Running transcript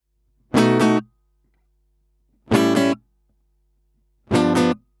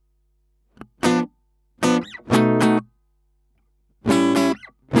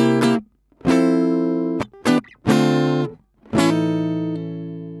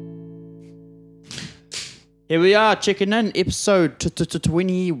Here we are, checking in, episode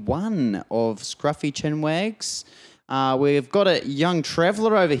 21 of Scruffy Chinwags. We've got a young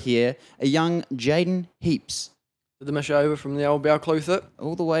traveller over here, a young Jaden Heaps. Did the mish over from the old Balclutha?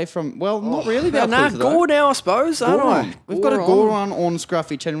 All the way from, not really Nah, Balclutha, though. Gore now, I suppose, aren't I? We've got a Gore on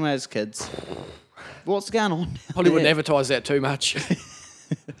Scruffy Chinwags, kids. What's going on? Probably wouldn't advertise that too much.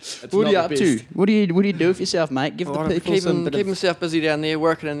 What are you up to? What do you do with yourself, mate? Give the people some bit keep himself busy down there,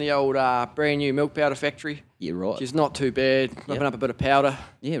 working in the old brand new milk powder factory. Yeah, right. She's not too bad. Whipping up a bit of powder.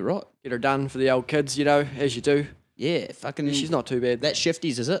 Yeah, right. Get her done for the old kids, as you do. Yeah, fucking... Yeah, she's not too bad. That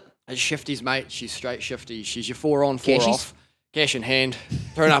shifties, is it? It's shifties, mate. She's straight shifty. She's your 4 on, 4 Cashies? off. Cash in hand.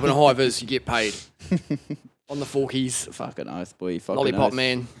 Turn up in a high vis, you get paid. On the forkies. Fucking oath, boy. Fucking Lollipop oath.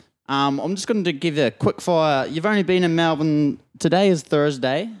 man. I'm just going to give you a quick fire. You've only been in Melbourne. Today is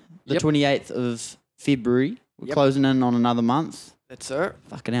Thursday, the 28th of February. We're closing in on another month. That's it.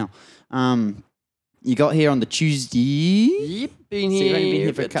 Fucking hell. You got here on the Tuesday. Yep, been So you've only here been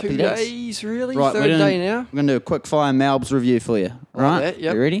here for a couple two of days? days, really. Right, Third day now. We're going to do a quick fire Melbs review for you. like Right? that,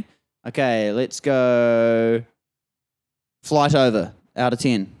 yep. You ready? Okay, let's go. Flight over, out of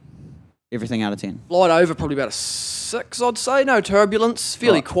 10. Everything out of 10. Flight over, probably about a 6, I'd say. No turbulence,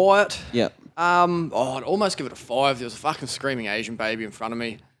 fairly Right. quiet. Yep. I'd almost give it a 5. There was a fucking screaming Asian baby in front of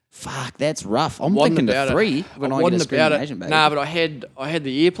me. Fuck, that's rough. I'm Wasn't thinking about to it. 3 when I get a screaming Asian baby. Nah, but I had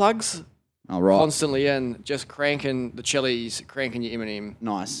the earplugs Oh, right. constantly in, just cranking the chilies, cranking your M&M.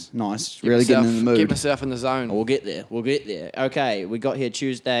 Nice. Really getting in the mood. Get myself in the zone. We'll get there. Okay, we got here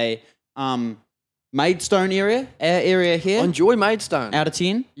Tuesday. Maidstone area, our area here. I enjoy Maidstone. Out of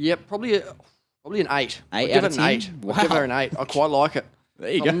 10. Yep, probably an 8. Eight I'll out give of it 10? an 8. Wow. I'll give her an 8. I quite like it. There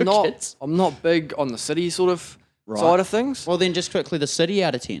you I'm go, not, kids. I'm not big on the city sort of Right. side of things. Well, then just quickly, the city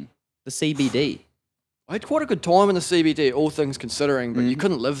out of 10. The CBD. I had quite a good time in the CBD, all things considering, but you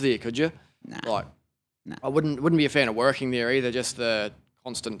couldn't live there, could you? Nah. Like, Nah. I wouldn't be a fan of working there either. Just the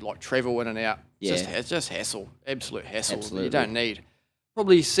constant travel in and out. Yeah. It's just hassle, absolute hassle. That Absolutely. you don't need.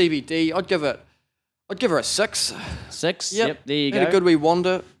 Probably CBD. I'd give her a 6. 6. Yep, there you Had go. a good wee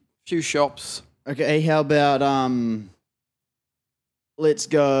wander, few shops. Okay, how about, let's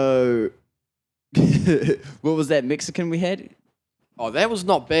go. What was that Mexican we had? Oh, that was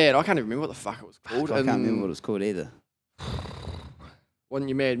not bad. I can't even remember what the fuck it was called. I can't remember what it was called either. Wasn't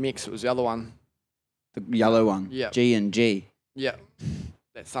your Mad Mix? It was the other one. The yellow one. Yeah. G and G. Yeah,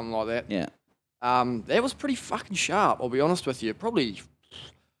 that's something like that. Yeah. That was pretty fucking sharp. I'll be honest with you. Probably,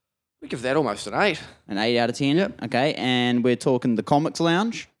 we give that almost an 8. An 8 out of 10. Yep. Okay, and we're talking the Comics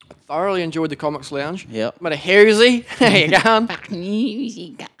Lounge. I thoroughly enjoyed the Comics Lounge. Yep. But a Harry, how you going?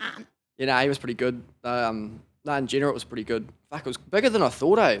 Music. He was pretty good. In general, it was pretty good. Fuck, it was bigger than I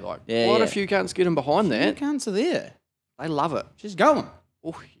thought, eh? Like, Yeah, quite yeah. a few cunts get in behind The that. cunts are there. They love it. She's going.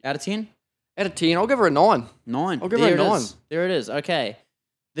 Oh, Out of 10? out of 10, I'll give her a 9. 9. I'll give her a 9. There it is. Okay.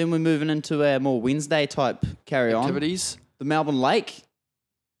 Then we're moving into a more Wednesday type carry on. Activities. The Melbourne Lake.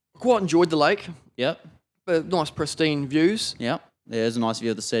 I quite enjoyed the lake. Yep. But nice, pristine views. Yep. There's a nice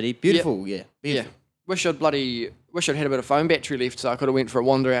view of the city. Beautiful. Yeah. Yeah. Beautiful. Wish I'd had a bit of phone battery left so I could have went for a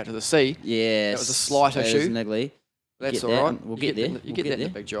wander out to the sea. Yes. That was a slight that issue. is niggly. That's Get all that. right. We'll You get there. You We'll get get that in there.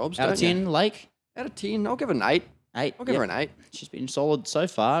 the big jobs, Out of don't you? 10, Lake. Out of 10, I'll give it an 8. 8. I'll give her an 8. She's been solid so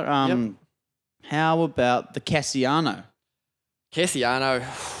far. How about the Cassiano? Cassiano,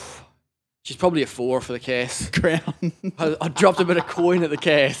 she's probably a 4 for the Cass. Crown. I dropped a bit of coin at the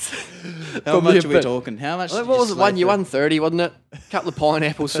Cass. How Probably much a are we bit. talking? How much? What did you was it? slay You for? won 30, wasn't it? Couple of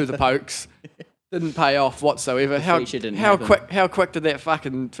pineapples through the pokes. Didn't pay off whatsoever. feature didn't happen. How quick did that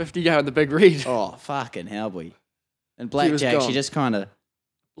fucking 50 go in the big red? Oh, fucking hell, boy. And was Blackjack, she gone. just kind of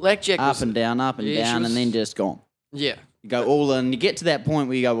Blackjack up was and down, Yeah, she and was- then just gone. yeah. You go all in. You get to that point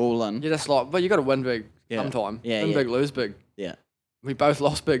where you go all in. You're just like, but you got to win big Yeah. sometime. Yeah, Win yeah. big, lose big. Yeah. We both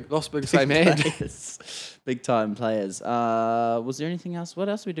lost big, same hand. Players. Big time players. Was there anything else? What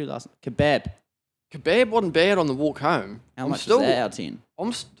else did we do last night? Kebab. Kebab wasn't bad on the walk home. How I'm much still, was that out of 10?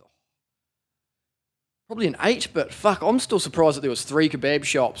 Probably an 8, but fuck, I'm still surprised that there was 3 kebab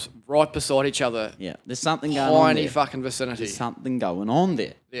shops right beside each other. Yeah. There's something going on Tiny there. fucking vicinity. There's something going on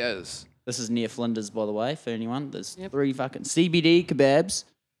there. There is. This is near Flinders, by the way, for anyone. There's Yep. 3 fucking CBD kebabs,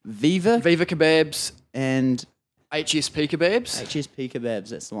 Viva, Viva kebabs, and HSP kebabs, HSP kebabs.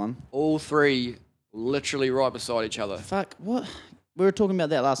 That's the one. all 3 literally right beside each other. Fuck, what? We were talking about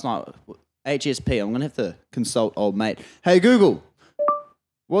that last night. HSP. I'm going to have to consult old mate. Hey, Google.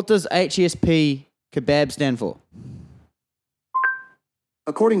 What does HSP kebab stand for?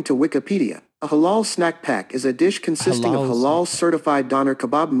 According to Wikipedia, a halal snack pack is a dish consisting of Halal halal-certified doner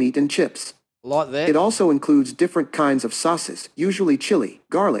kebab meat and chips. Like that. It also includes different kinds of sauces, usually chili,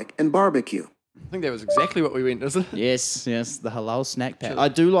 garlic, and barbecue. I think that was exactly what we went, isn't it? Yes, the halal snack pack. I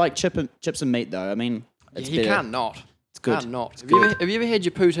do like chips and meat though. I mean, it's You better. can't not. It's good. Can't not. It's Have good. you ever had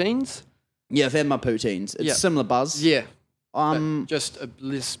your poutines? Yeah, I've had my poutines. It's Yeah. similar buzz. Yeah. Just a bit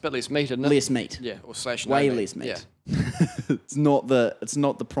less meat, isn't it? less meat. Yeah, or slash Way no less meat. Yeah. it's not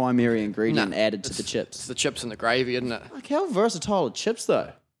the primary ingredient No, added to the It's chips. the chips and the gravy, isn't it? Like how versatile are chips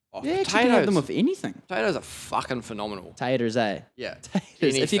though? Oh, Yeah, you can have them with anything. Potatoes are fucking phenomenal. Taters, eh? Yeah. Taters. If you're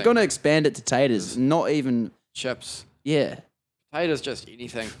Anything. gonna expand it to taters, not even Chips. yeah. Potatoes, just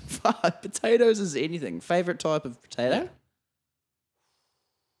anything. Potatoes is anything. Favorite type of potato?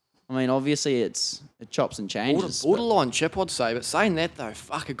 I mean, obviously it chops and changes. but- Borderline chip, I'd say. But saying that though,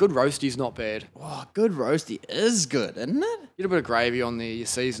 fuck, a good roastie's not bad. Oh, good roasty is good, isn't it? Get a bit of gravy on there, your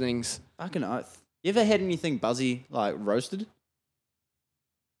seasonings. Fucking oath. You ever had anything buzzy like roasted?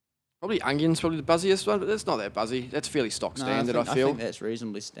 Probably onions, probably the buzziest one, but that's not that buzzy. That's fairly stock No, standard, I I feel. think that's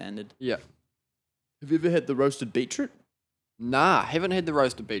reasonably standard. Yeah. Have you ever had the roasted beetroot? Nah, haven't had the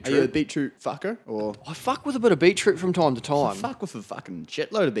roasted Are you a beetroot. beetroot fucker or? I fuck with a bit of beetroot from time to I time. fuck with a fucking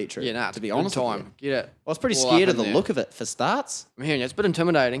shitload of beetroot. Yeah, nah, it's to be a good honest with you. time. Get it. I was pretty all scared up of the in there. look of it for starts. I'm hearing you. It's a bit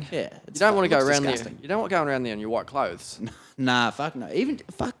intimidating. Yeah, You don't want to go looks around disgusting. there. You don't want going around there in your white clothes. Nah, fuck no. Even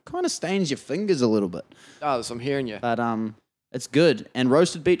fuck kind of stains your fingers a little bit. Oh, I'm hearing you. But it's good. And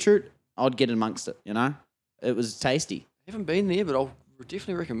roasted beetroot, I'd get amongst it. You know, it was tasty. I haven't been there, but I'll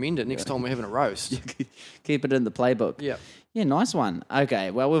definitely recommend it next time we're having a roast. Keep it in the playbook. Yeah. Yeah, nice one.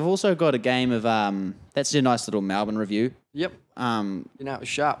 Okay, well we've also got a game of That's a nice little Melbourne review. Yep. Um, You know, it was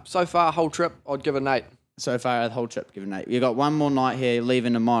sharp. So far, whole trip, I'd give it an 8. so far the whole trip given 8. You got one more night here,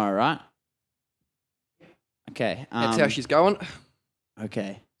 leaving tomorrow, right? Okay. That's how she's going.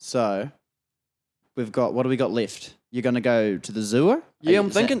 Okay, so we've got what do we got left? You're gonna go to the zoo? Yeah, I'm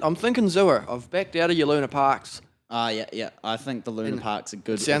thinking Zooer. I've backed out of your Luna Parks. Yeah. I think the Luna And Park's a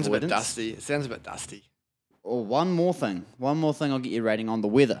good. It sounds a bit avoidance. dusty. It sounds a bit dusty. Oh, one more thing. I'll get you rating on the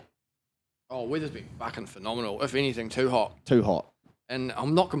weather. Oh, weather's been fucking phenomenal. If anything, too hot. Too hot. And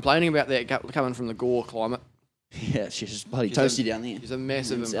I'm not complaining about that coming from the Gore climate. Yeah, she's just bloody She's a- toasty down there. She's a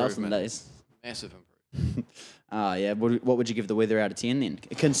massive In Southern improvement. days. Massive improvement. Yeah. What would you give the weather out of 10 then?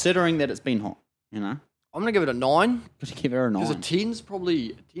 Considering that it's been hot, you know. I'm gonna give it a 9 Would you give her a 9? because a 10's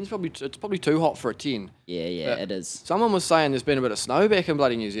probably it's probably too hot for a 10. Yeah, but- it is. Someone was saying there's been a bit of snow back in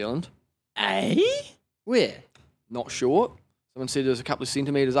bloody New Zealand. Eh? Where? Not sure. Someone said there's a couple of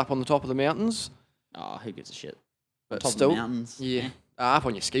centimeters up on the top of the mountains, Oh, who gives a shit? but Top still, of the mountains. yeah, up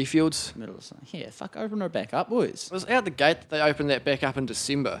on your ski fields. Middle of summer. Yeah, fuck, open her back up, boys. It was out the gate that they opened that back up in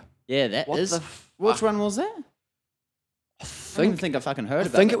December. Yeah, that What is. the Which fuck? one was that? I I don't even think think I fucking heard I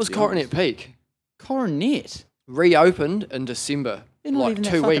about think that, it was to be Coronet honest. Peak. Coronet. Reopened in December. They're not Like even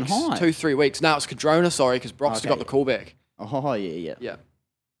that 2 fucking weeks, high. 2-3 weeks. No, it's Cadrona, sorry, because Broxton Okay. got the call back. Oh, yeah. Yeah.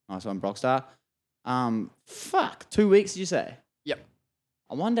 Nice one, Brockstar. Fuck, 2 weeks, did you say? Yep.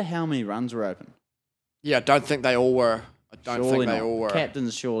 I wonder how many runs were open. Yeah, I don't think they all were. I don't Surely think not. they all were.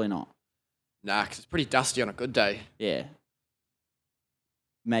 Captains, surely not. Nah, because it's pretty dusty on a good day. Yeah.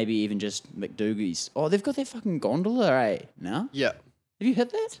 Maybe even just McDougie's. Oh, they've got their fucking gondola, eh? No? Yeah. Have you hit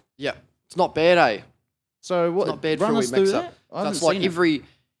that? Yeah. It's not bad, eh? So what? It's not bad for run a us wee through mix-up. that? I So haven't it's like seen it.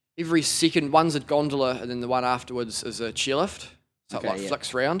 every second, one's a gondola, and then the one afterwards is a chairlift. So Okay, it like yeah.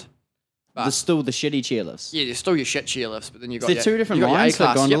 flicks round. There's still the shitty chairlifts. Yeah, there's still your shit chairlifts, but then you Is got there your, two different you got your lines for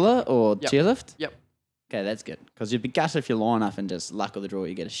A-class. Yep. gondola or Yep. chairlift? Yep. Okay, that's good. Because you'd be gutted if you line up and just luck of the draw,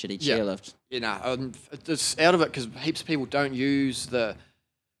 you get a shitty Yeah. chairlift. Yeah, no, it's out of it because heaps of people don't use the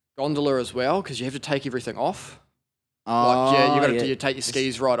gondola as well because you have to take everything off. Like, yeah, you got to you take your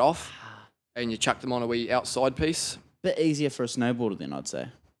skis right off and you chuck them on a wee outside piece. Bit easier for a snowboarder then, I'd say.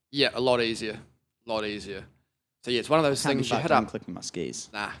 Yeah, a lot easier. So yeah, it's one of those Can't be things you fucked hit on up. clicking my skis.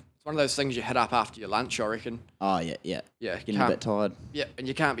 Nah, it's one of those things you hit up after your lunch, I reckon. Oh, yeah. Yeah, Getting a can't, bit tired. yeah, and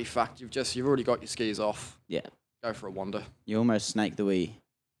you can't be fucked. You've already got your skis off. Yeah. Go for a wander. You almost snake the wee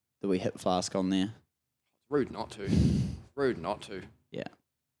hip flask on there. Rude not to. Rude not to.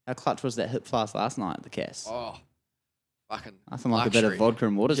 How clutch was that hip flask last night at the Cass? Oh, fucking. Nothing like a bit of luxury. vodka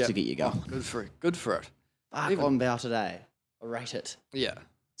and waters Yeah. to get you going. Oh, good for it. Good for it. Fuck even- on bow today. I rate it. Yeah.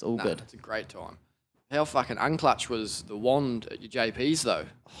 It's all Nah, good. It's a great time. How fucking unclutch was the wand at your JP's though?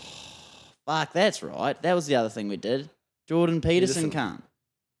 Fuck, that's right. That was the other thing we did. Jordan Peterson Peterson. can't.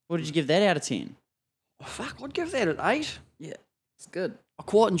 What did you give that out of 10? Oh, fuck, I'd give that an 8. Yeah, it's good. I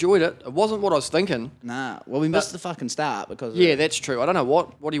quite enjoyed it. It wasn't what I was thinking. Nah, well, we missed the fucking start because Yeah, that's true. I don't know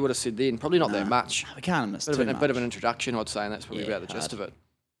what he would have said then. Probably not that much. we can't have missed Bit of, too an, a much. bit of an introduction, I'd say, and that's probably Yeah, about the gist hard. of it.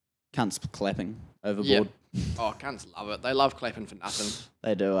 Cunts clapping overboard. Oh, cunts love it. They love clapping for nothing.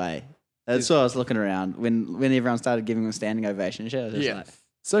 They do, eh? That's why I was looking around when everyone started giving them standing ovation. I was just like,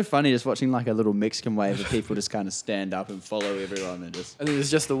 So funny just watching like a little Mexican wave of people just kind of stand up and follow everyone and just. And then there's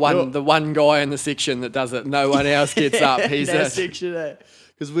just the one guy in the section that does it. No one else gets up. He's that it. section,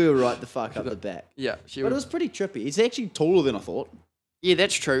 because we were right the fuck up the back. Yeah, But it was pretty trippy. He's actually taller than I thought. yeah,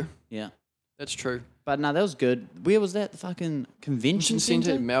 that's true. Yeah. That's true. But no, that was good. Where was that? The fucking convention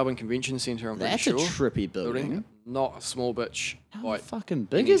centre? Melbourne Convention Centre. I'm pretty That's sure. a trippy building. Not a small bitch. How Like, fucking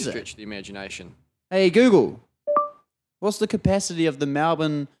big any is it? stretch of the imagination. Hey, Google. What's the capacity of the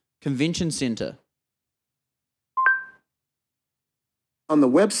Melbourne Convention Centre? On the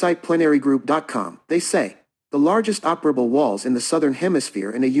website plenarygroup.com, they say, the largest operable walls in the southern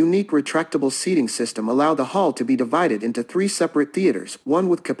hemisphere and a unique retractable seating system allow the hall to be divided into 3 separate theaters, one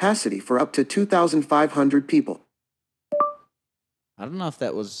with capacity for up to 2,500 people. I don't know if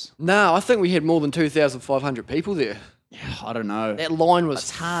that was. No, I think we had more than 2,500 people there. I don't know. That line was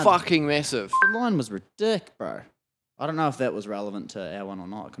It's hard. fucking massive. The line was ridiculous, bro. I don't know if that was relevant to our one or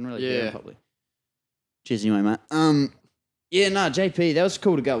not. I couldn't really hear Yeah. it properly. Cheers anyway, mate. Yeah, no, JP, that was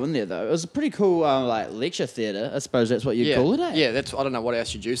cool to go in there though. It was a pretty cool like lecture theatre. I suppose that's what you'd Yeah, call it, eh? yeah. That's I don't know what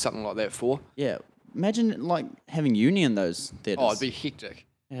else you'd use something like that for. Yeah. Imagine like having uni in those theatres. Oh, it'd be hectic.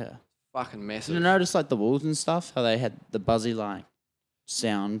 Yeah. Fucking massive. Did you notice like the walls and stuff? How they had the buzzy like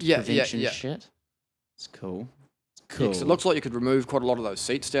sound Yeah, yeah, prevention yeah. shit. It's cool. It's Yeah, cool. 'cause it looks like you could remove quite a lot of those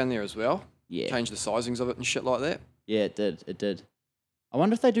seats down there as well. yeah. Change the sizings of it and shit like that. Yeah, it did. It did. I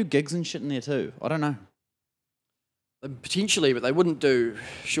wonder if they do gigs and shit in there too. I don't know. Potentially, but they wouldn't do.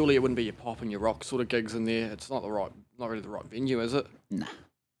 Surely it wouldn't be your pop and your rock sort of gigs in there. It's not really the right venue, is it? Nah.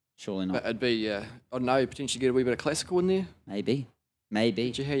 Surely not. But it'd be. I don't know. Potentially get a wee bit of classical in there. Maybe. Maybe.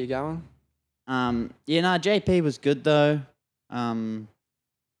 Did you how you going? Yeah, no, JP was good though.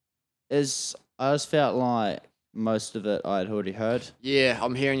 I just felt like most of it I'd already heard. Yeah,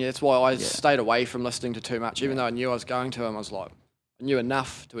 I'm hearing you. That's why I Yeah. stayed away from listening to too much. Even though I knew I was going to him, I was like, I knew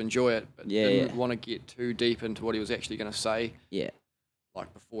enough to enjoy it, but Yeah, didn't yeah. want to get too deep into what he was actually going to say. Yeah.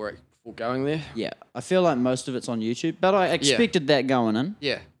 Like before going there. Yeah. I feel like most of it's on YouTube, but I expected that going in.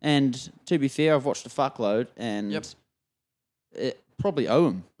 Yeah. And to be fair, I've watched a fuckload and Yep. it probably owe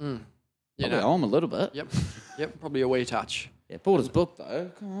him. You Probably know. owe him a little bit. Yep. Yep. Probably a wee touch. Yeah, bought his book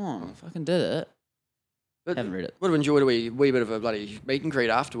though. Come on, I fucking did it. But Haven't read it. would have enjoyed a wee bit of a bloody meet and greet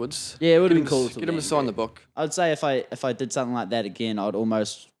afterwards. Yeah, it would Get have him been cool. to- Get him to sign the book. I'd say if I did something like that again, I'd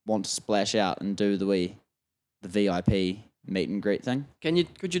almost want to splash out and do the VIP meet and greet thing.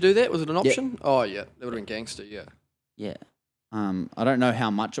 Could you do that? Was it an option? Oh yeah, that would have been gangster. Yeah. Yeah. I don't know how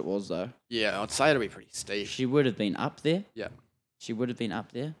much it was though. Yeah, I'd say it'd be pretty steep. She would have been up there. Yeah. She would have been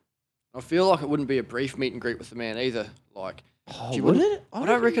up there. I feel like it wouldn't be a brief meet and greet with the man either. Like, Oh, She would wouldn't- it? I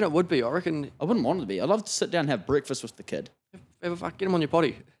don't reckon it would be. I reckon I wouldn't want it to be. I'd love to sit down and have breakfast with the kid. get him on your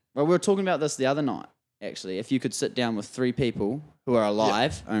potty. Well, we were talking about this the other night, actually. If you could sit down with 3 people who are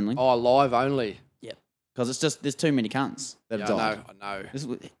alive only, Oh, live only. because it's just there's too many cunts that have Yeah, died. I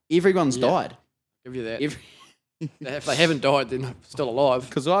know. Everyone's Yeah. died. Give you that. Every, If they haven't died, then they're still alive.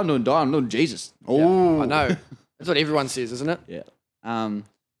 Because I'm doing die, I'm doing Jesus. Yeah, Oh, I know. That's what everyone says, isn't it? Yeah.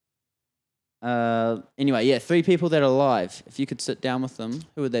 Anyway, yeah, 3 people that are alive. If you could sit down with them,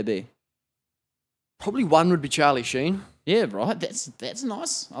 who would they be? Probably one would be Charlie Sheen. Yeah, right. That's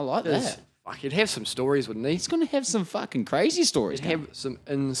nice. I like that. Fuck, he'd have some stories, wouldn't he? He's gonna have some fucking crazy stories. He'd have some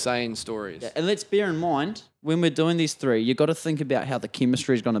insane stories. Yeah, and let's bear in mind when we're doing these 3, you got to think about how the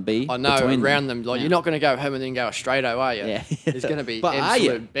chemistry is going to be. I know, between around them. Like, Yeah. you're not going to go home and then go straight, are you? Yeah, There's going to be but are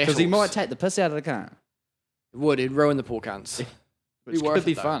you? absolute Because he battles. might take the piss out of the car, It would. It'd ruin the poor cunts. which worth could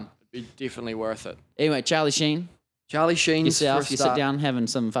be it, though. fun. It'd be definitely worth it. Anyway, Charlie Sheen, Charlie Sheen. yourself, you sit down having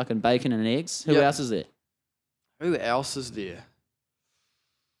some fucking bacon and eggs. Who Yep. else is there? Who else is there?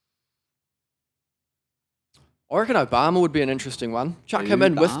 I reckon Obama would be an interesting one. Chuck him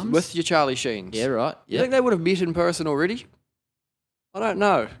in Obams? with your Charlie Sheens. Yeah, right. You Yeah, think they would have met in person already? I don't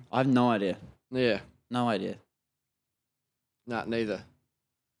know. I have no idea. Yeah. No idea. Nah, neither.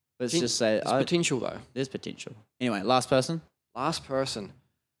 Let's Poten- just say There's potential though. there's potential. Anyway, last person. Last person.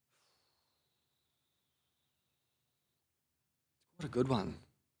 What a good one.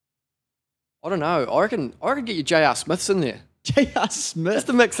 I don't know. I reckon get your J.R. Smiths in there. J.R. Smith. Just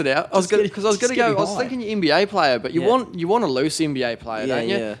to mix it out. I was Just going to getting go. I was high. thinking your NBA player, but you Yeah. want a loose NBA player, Yeah, don't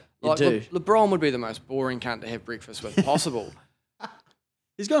you? yeah, you Like do. LeBron would be the most boring cunt to have breakfast with possible.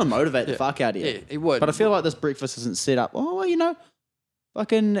 He's going to motivate the Yeah. fuck out of you. Yeah, he would. But I feel like this breakfast isn't set up. Oh, well, you know,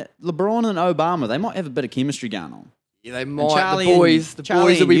 fucking LeBron and Obama, they might have a bit of chemistry going on. yeah, they And might. Charlie The boys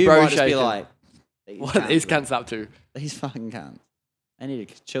Charlie will be and you bro might just be shaking. like, What are these cunts up to? These fucking cunts. They need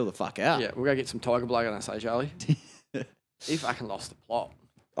to chill the fuck out. Yeah, we'll go get some Tiger Blood and I say, Charlie. He fucking lost the plot.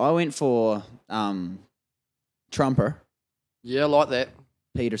 I went for Trumper. Yeah, I like that.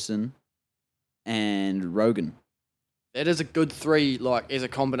 Peterson, and Rogan. That is a good 3, like, as a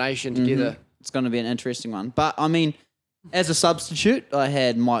combination together. It's going to be an interesting one. But, I mean, as a substitute, I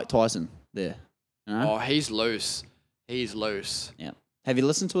had Mike Tyson there. You know? Oh, he's loose. He's loose. Yeah. Have you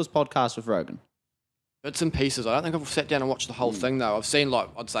listened to his podcast with Rogan? Bits and pieces. I don't think I've sat down and watched the whole thing, though. I've seen, like,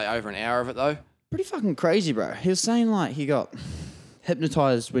 I'd say over an hour of it, though. Pretty fucking crazy, bro. He was saying, like, he got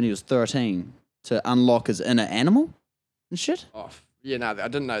hypnotized when he was 13 to unlock his inner animal and shit. Oh, yeah, no, I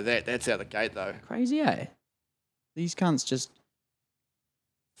didn't know that. That's out the gate, though. Crazy, eh? These cunts just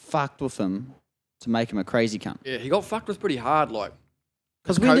fucked with him to make him a crazy cunt. Yeah, he got fucked with pretty hard, like,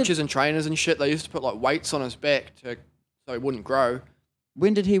 Because coaches and trainers and shit, they used to put, like, weights on his back so he wouldn't grow.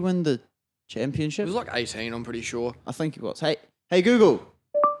 when did he win the He championship? was like 18, I'm pretty sure. I think he was. Hey Google.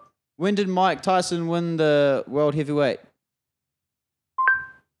 When did Mike Tyson win the world heavyweight?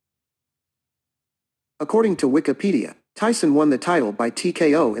 According to Wikipedia, Tyson won the title by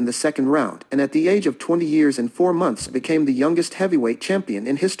TKO in the second round and at the age of 20 years and 4 months became the youngest heavyweight champion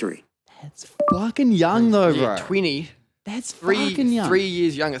in history. That's fucking young though, Yeah, bro. 20. That's Three, fucking young. 3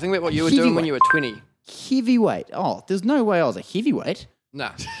 years younger. Think about what you were doing when you were 20. Heavyweight. Oh, there's no way I was a heavyweight.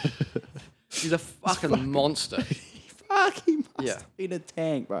 Nah. He's a fucking monster. Fuck, he must Yeah. have been a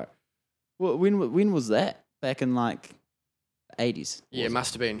tank, bro. Well, when was that? Back in like the 80s? Yeah, it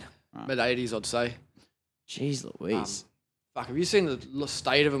must have been Right. mid-80s, I'd say. Jeez Louise. Fuck, have you seen the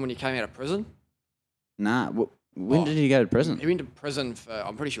state of him when he came out of prison? Nah. When Oh. did he go to prison? He went to prison for,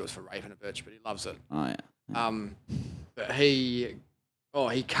 I'm pretty sure it was for raping a bitch, but he loves it. Oh, yeah. But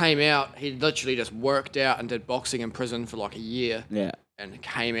he came out, he literally just worked out and did boxing in prison for like a year Yeah. and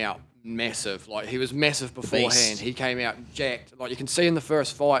came out massive. Like, he was massive beforehand. Beast. He came out jacked. Like, you can see in the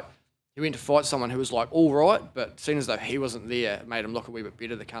first fight, he went to fight someone who was like all right, but seeing as though he wasn't there, it made him look a wee bit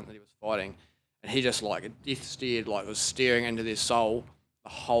better, the cunt that he was fighting. And he just like death stared, like was staring into their soul the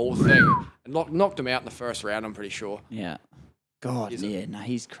whole thing, and knocked him out in the first round. I'm pretty sure. Yeah. God, He's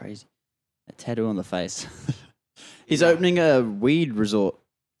he's crazy. A tattoo on the face. He's opening a weed resort.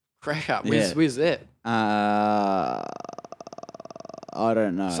 Crack up. Yeah. Where's that? I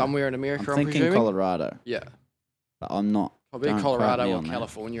don't know. Somewhere in America, I'm I'm thinking presuming. Colorado, Yeah, but I'm not. probably Don't quote Colorado me or on that.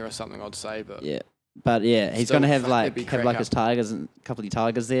 California or something. I'd say, but Yeah, but yeah, he's Still, gonna have fuck, that'd be have crack his up. tigers and a couple of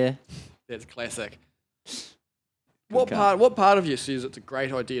tigers there. that's classic. Good What part of you says it's a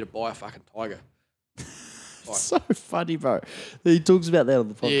great idea to buy a fucking tiger? Like, So funny, bro. He talks about that on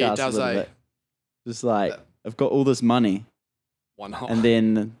the podcast Yeah, he does, a little eh? bit. Just like, Yeah. I've got all this money, why not? and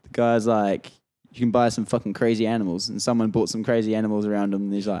then the guy's like, you can buy some fucking crazy animals, and someone bought some crazy animals around him,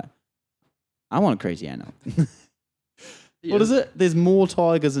 and he's like, I want a crazy animal. Yeah. What is it? There's more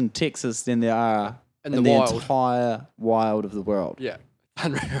tigers in Texas than there are In in the the wild. entire wild of the world. Yeah,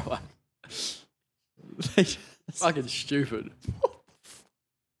 unreal. Fucking stupid.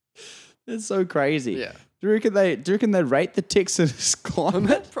 It's so crazy. Yeah, Do you reckon they rate the Texas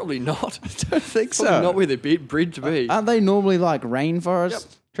climate? probably not. I don't think Probably so. not where they're bred to be. Aren't they normally like rainforest Yep.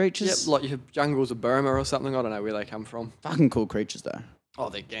 creatures? Yep, like your jungles of Burma or something. I don't know where they come from. Fucking cool creatures though. Oh,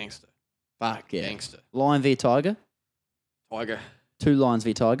 they're gangster. Fuck yeah. Gangster. Lion v tiger. Tiger. 2 lions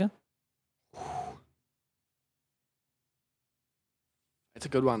v tiger. It's a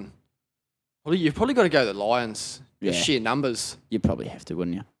good one. You've probably got to go the Lions. Yeah. Just sheer numbers. You'd probably have to,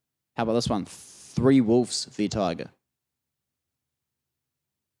 wouldn't you? How about this one? 3 wolves v tiger.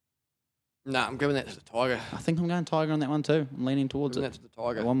 Nah, I'm giving that to the Tiger. I think I'm going tiger on that one too. I'm leaning towards Giving it. that to the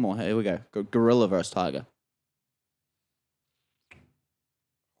Tiger. One more. Here we go. Gorilla versus tiger.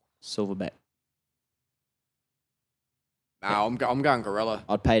 Silverback. No, I'm going Gorilla.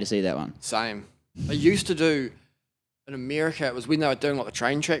 I'd pay to see that one. Same. They used to do in America. It was when they were doing like the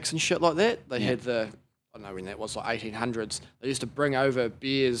train tracks and shit like that. They Yeah. had the I don't know when that was, like 1800s. They used to bring over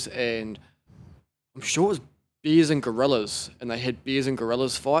bears and I'm sure it was bears and gorillas, and they had bears and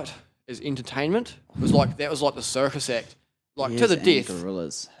gorillas fight as entertainment. It was like that was like the circus act, like to Bears the and death.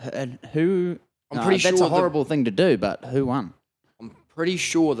 Gorillas. And who? I'm No, pretty that's sure a horrible thing to do, but who won? I'm pretty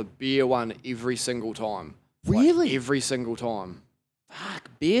sure the bear won every single time. Like, Really? every single time. Fuck,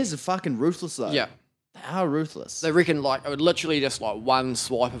 bears are fucking ruthless though. Yeah. They are ruthless. They reckon like it would literally just like one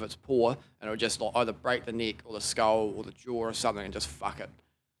swipe of its paw and it would just like either break the neck or the skull or the jaw or something and just fuck it.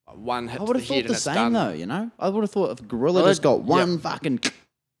 Like one hit I to would the have head thought and the it's same done. though, you know? I would have thought if a gorilla Well, just got yeah. one fucking...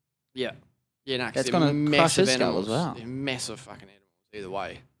 Yeah. Yeah, no, 'cause That's they're gonna crush massive his skull animals. as well. They're massive fucking animals either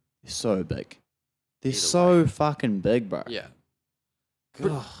way. They're so big. They're Either so fucking big, bro. Yeah.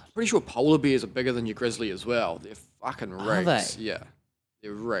 God. Pretty sure polar bears are bigger than your grizzly as well. They're fucking Are rigs. they? Yeah.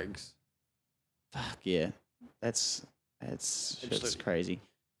 They're rigs. Fuck yeah. That's shit's Absolutely. crazy.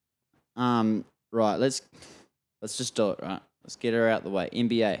 Right, let's just do it, right? Let's get her out the way.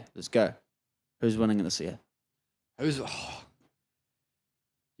 NBA. Let's go. Who's winning this year?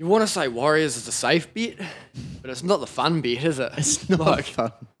 You want to say Warriors is a safe bet, but it's not the fun bet, is it? It's not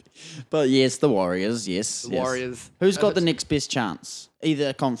fun. But yes, the Warriors. Yes, The Warriors. Who's got the next best chance?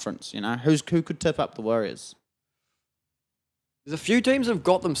 Either conference. You know, who could tip up the Warriors? There's a few teams that have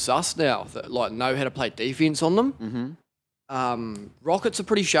got them sus now that like know how to play defense on them. Mm-hmm. Rockets are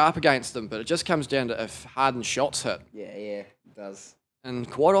pretty sharp against them, but it just comes down to if Harden shots hit. Yeah, it does. And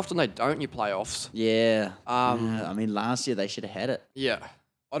quite often they don't in your playoffs. Yeah. Um, I mean, last year they should have had it. Yeah.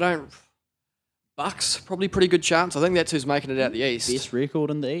 Bucks, probably pretty good chance. I think that's who's making it out the East. Best record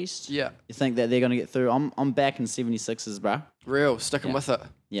in the East? Yeah. You think that they're going to get through? I'm backing 76ers, bro. Real, sticking with it.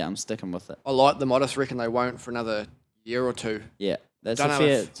 Yeah, I'm sticking with it. I like them. I just reckon they won't for another year or two. Yeah, that's Don't a know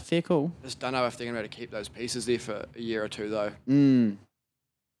fair, it's a fair call. Just don't know if they're going to be able to keep those pieces there for a year or two, though. The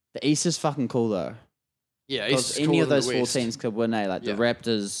East is fucking cool, though. Yeah, Because East is any cooler of than those the four West. teams could win, Like Yeah. the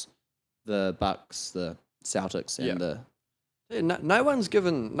Raptors, the Bucks, the Celtics, and Yeah. the... Yeah, no one's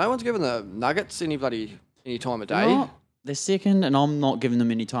given the Nuggets any time of They're day. not. They're second, and I'm not giving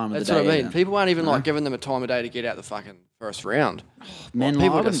them any time That's of the what day. I mean. either. People aren't even No. like giving them a time of day to get out the fucking first round. Man,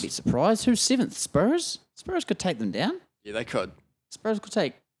 people I wouldn't just- be surprised. Who's seventh? Spurs? Spurs could take them down. Yeah, they could. Spurs could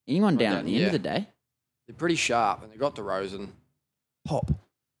take anyone down at the end of yeah. the day. They're pretty sharp, and they got DeRozan. Pop.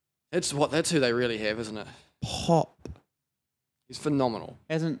 That's who they really have, isn't it? Pop. He's phenomenal.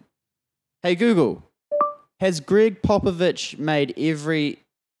 Hasn't... Hey, Google. Has Greg Popovich made every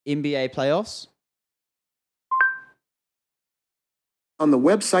NBA playoffs? On the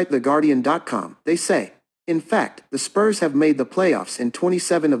website TheGuardian.com, they say, in fact, the Spurs have made the playoffs in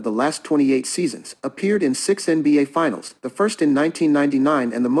 27 of the last 28 seasons, appeared in 6 NBA Finals, the first in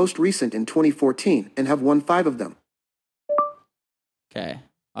 1999 and the most recent in 2014, and have won 5 of them. Okay.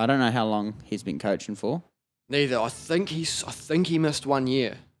 I don't know how long he's been coaching for. Neither. I think he missed 1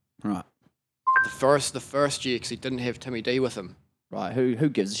 year. Right. The first year because he didn't have Timmy D with him. Right. Who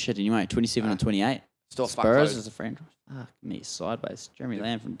gives a shit anyway? 27 and 28. Still Spurs fuckload. as a franchise. Fuck me, sideways. Jeremy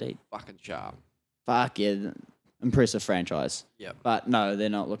Lamb from deep. Fucking sharp. Fuck yeah, impressive franchise. Yep. But no, they're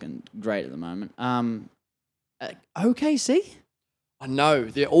not looking great at the moment. OKC? I know.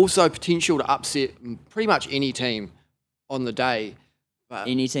 They're also potential to upset pretty much any team on the day. But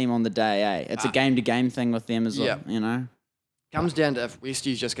Any team on the day, eh? It's a game-to-game thing with them as well, Yep. you know? comes down to if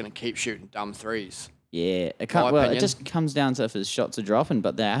Westy's just going to keep shooting dumb threes. Yeah. It My it opinion. just comes down to if his shots are dropping,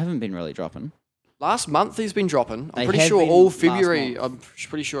 but they haven't been really dropping. Last month he's been dropping. They I'm pretty have sure been all last February. month. I'm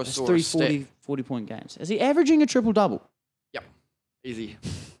pretty sure I It's saw three a stat. 40-point games. Is he averaging a triple-double? Yep. Easy.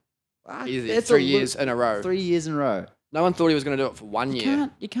 Fuck, Easy. that's 3 a years in a row. 3 years in a row. No one thought he was going to do it for 1 year.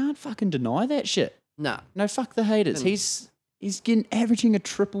 You can't fucking deny that shit. Nah. No, fuck the haters. And- He's getting averaging a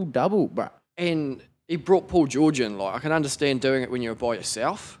triple-double, bro. And he brought Paul George in. Like I can understand doing it when you're by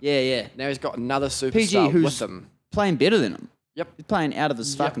yourself. Yeah. Now he's got another PG superstar who's with him. playing better than him. Yep. He's playing out of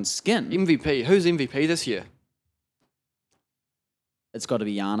his Yep. fucking skin. MVP. Who's MVP this year? It's got to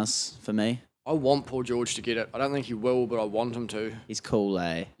be Giannis for me. I want Paul George to get it. I don't think he will, but I want him to. He's cool,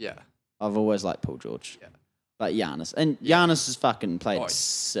 eh? Yeah. I've always liked Paul George. Yeah. But Giannis. And Giannis has fucking played Oh,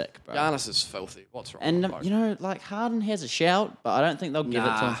 sick, bro. Giannis is filthy. What's wrong? And, with the bloke? you know, like, Harden has a shout, but I don't think they'll give it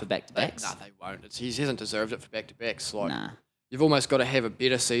to him for back-to-backs. Nah, they won't. He hasn't deserved it for back-to-backs. Like, Nah, you've almost got to have a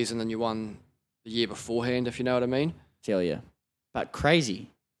better season than you won the year beforehand, if you know what I mean. feel you. But crazy.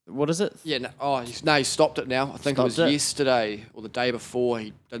 What is it? Yeah, he stopped it now. I think it was Stopped it? yesterday or the day before.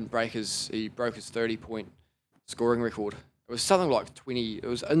 He broke his 30-point scoring record. It was something like 20. It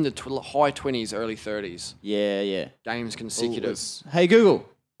was in the high 20s, early 30s Yeah. games consecutive. Hey, Google.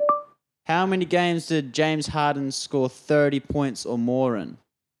 How many games did James Harden score 30 points or more in?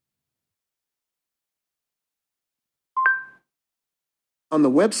 On the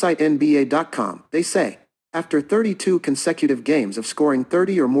website NBA.com, they say, after 32 consecutive games of scoring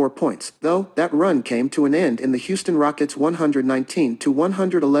 30 or more points, though, that run came to an end in the Houston Rockets'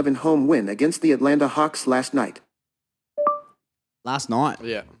 119-111 home win against the Atlanta Hawks last night. Last night.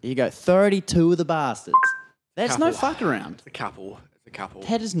 Yeah, Here you go. 32 of the bastards. That's no Couple. fuck around. it's a couple.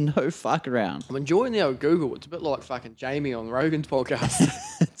 That is no fuck around. I'm enjoying the old Google. It's a bit like fucking Jamie on Rogan's podcast.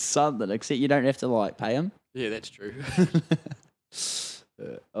 It's something, except you don't have to, like, pay him. Yeah, that's true.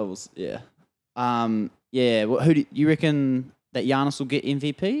 Yeah. Yeah, who do you reckon that Giannis will get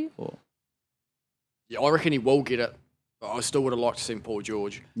MVP? Or Yeah, I reckon he will get it, but I still would have liked to see Paul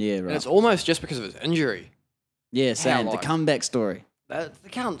George. yeah, And right. it's almost just because of his injury. Yeah, same. The like- comeback story. The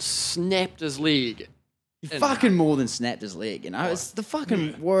count snapped his leg. He And- fucking more than snapped his leg, you know? It's the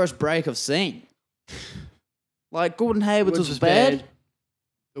fucking worst break I've seen. Like, Gordon Hayward's Which was is bad.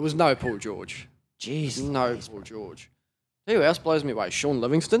 There was no Paul George. Jeez. No Louise, Paul bro. George. Who else blows me away? Sean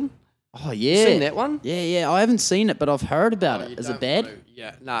Livingston. Oh You yeah. seen that one? Yeah. I haven't seen it, but I've heard about Oh, you it. Is don't it bad? know.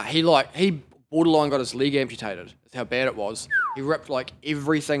 Yeah. Nah. He borderline got his leg amputated. That's how bad it was. He ripped like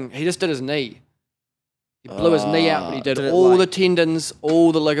everything. He just did his knee. He blew his knee out, but he did Did it all like- the tendons,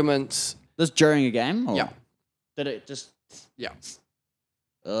 all the ligaments. This during a game? Or Yeah. Did it just? Yeah.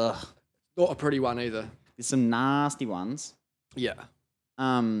 Ugh. Not a pretty one either. There's some nasty ones. Yeah.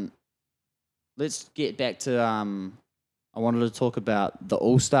 Let's get back to I wanted to talk about the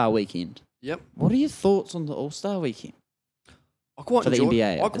All-Star weekend. Yep. What are your thoughts on the All-Star weekend? I quite For the enjoyed.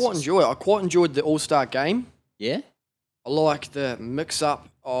 NBA, I this quite is- enjoy it. I quite enjoyed the All Star game. Yeah. I like the mix up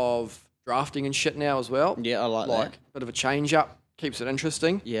of drafting and shit now as well. Yeah, I like Like that. a bit of a change up, keeps it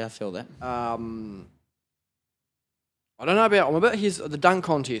interesting. Yeah, I feel that. I don't know about. I'm a bit. Here's the dunk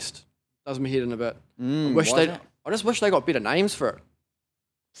contest. Does me head in a bit. I wish why they. is that? I just wish they got better names for it.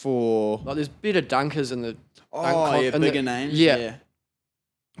 For Like there's better dunkers in the. yeah, in bigger the- names. Yeah.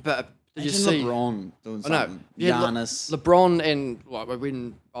 But did you Imagine see LeBron doing I know. something? Yeah, Giannis. LeBron and like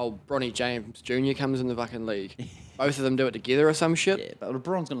when old Bronny James Jr. comes in the fucking league, both of them do it together or some shit. yeah, but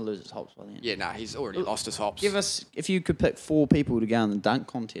LeBron's gonna lose his hops by then. Yeah, nah, he's already lost his hops. Give us if you could pick 4 people to go in the dunk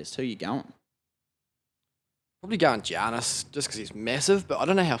contest. Who you going? Probably going Giannis just because he's massive, but I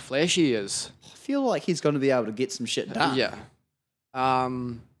don't know how flashy he is. I feel like he's going to be able to get some shit done. Yeah.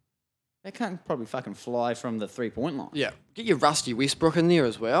 They can't probably fucking fly from the 3-point line. Yeah. Get your Rusty Westbrook in there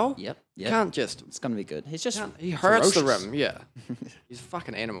as well. Yep. You Yep. can't just. It's going to be good. He's just He hurts the ferocious. rim. Yeah. He's a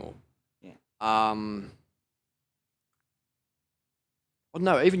fucking animal. Yeah. Well,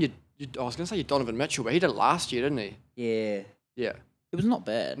 no, even I was going to say your Donovan Mitchell, but he did it last year, didn't he? Yeah. Yeah. It was not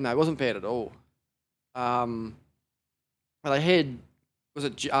bad. No, it wasn't bad at all. Well, they had. Was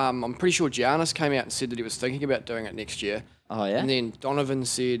it? I'm pretty sure Giannis came out and said that he was thinking about doing it next year. Oh yeah. And then Donovan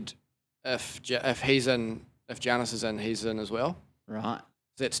said if Giannis is in, he's in as well. Right.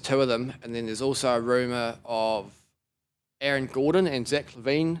 So that's 2 of them. And then there's also a rumor of Aaron Gordon and Zach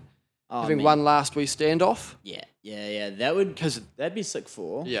LaVine Oh, having man. one last wee standoff. Yeah. That'd be sick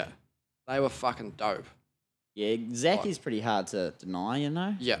for. Yeah, they were fucking dope. Yeah. Zach is pretty hard to deny, you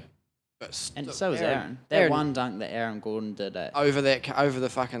know. Yeah, but And so was Aaron. That Aaron- one dunk that Aaron Gordon did. over the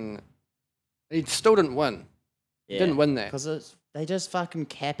fucking. He still didn't win. He didn't win that. because they just fucking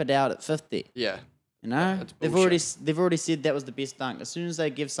cap it out at 50. Yeah, You know, That's they've bullshit. already said that was the best dunk. As soon as they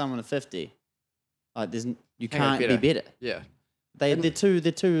give someone a 50, like you Can't can't get be better. yeah, They're And-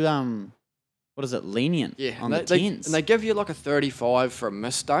 too what is it, lenient yeah. on And the they, tens. and they give you like a 35 for a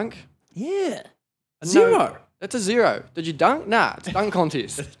missed dunk. Yeah, And zero. no, that's a 0. Did you dunk? Nah, it's a dunk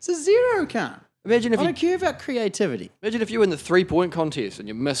contest. It's a zero, can't. Imagine if I you don't care about creativity. Imagine if you were in the 3-point contest and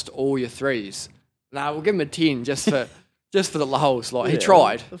you missed all your threes. Nah, we'll give him a 10 just for the lulz. Like he Yeah,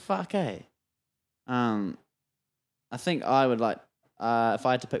 tried. what the fuck, eh? I think I would like if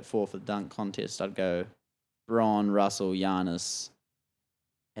I had to pick 4 for the dunk contest, I'd go Bron, Russell, Giannis,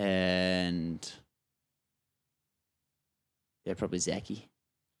 and yeah, probably Zachy.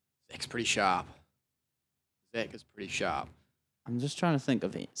 Zach's pretty sharp. Zach is pretty sharp. I'm just trying to think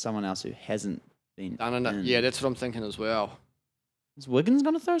of someone else who hasn't been. Done it. in. Yeah, that's what I'm thinking as well. Is Wiggins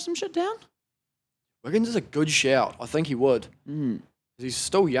gonna throw some shit down? Wiggins is a good shout. I think he would. Mm, 'Cause he's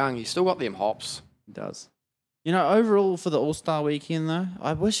still young. He's still got them hops. he does. You know, overall for the All Star weekend though,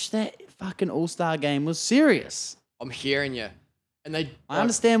 I wish that fucking All Star game was serious. I'm hearing you. And they. I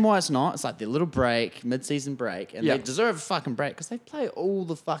understand why it's not. It's like their little break, mid-season break, and Yeah. they deserve a fucking break because they play all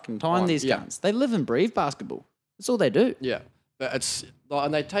the fucking time. These yeah. cunts, they live and breathe basketball. That's all they do. Yeah, but it's like,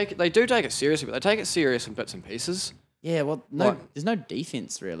 and they do take it seriously, but they take it serious in bits and pieces. Yeah, well, Like- there's no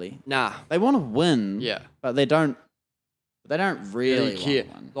defense really. Nah. They want to win, Yeah. but they don't. They don't really care.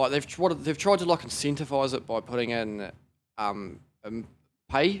 want to win. Like they've tried to like incentivize it by putting in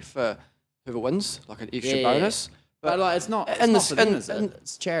pay for whoever wins, like an extra Yeah. bonus. But like, it's not. It's and not the- for them, and- is it? and-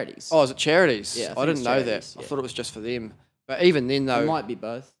 It's charities. Oh, is it charities? Yeah, I I, think didn't it's know charities, that. I yeah. thought it was just for them. But even then, It though, might be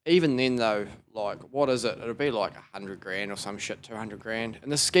both. like, what is it? It'll be like 100 grand or some shit, 200 grand. In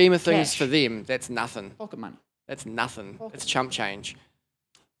the scheme of things Cash. for them, that's nothing. Pocket money. That's nothing. Pocket It's chump change.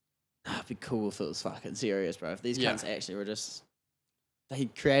 It'd be cool if it was fucking serious, bro. If these Yeah. cunts actually were just. They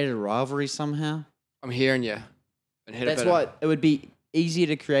created a rivalry somehow. I'm hearing you. And hit That's a bit why it would be easier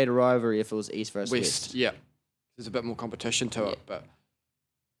to create a rivalry if it was East versus of West. West. Yeah. There's a bit more competition to Yeah. it, but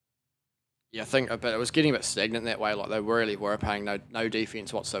yeah, I think but it was getting a bit stagnant that way. Like they really were playing no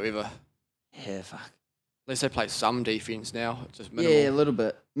defense whatsoever. Yeah, fuck. At least they play some defense now. It's just minimal. Yeah, a little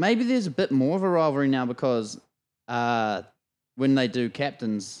bit. Maybe there's a bit more of a rivalry now because when they do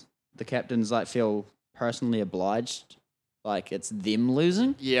captains, the captains like feel personally obliged, like it's them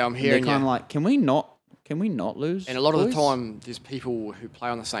losing. Yeah, I'm And they're hearing kind of you. like, can Can we not lose? And a lot of the boys? time, there's people who play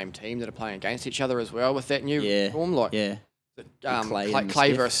on the same team that are playing against each other as well with that new form. Like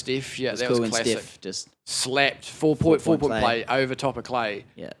Clay versus Steph. Yeah, that was cool classic. Steph just Slapped 4-point play over top of Clay.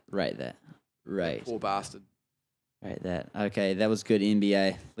 Yeah, rate that. Rate. Poor bastard. Rate that. Okay, that was good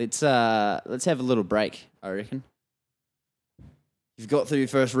NBA. Let's have a little break, I reckon. You've got through your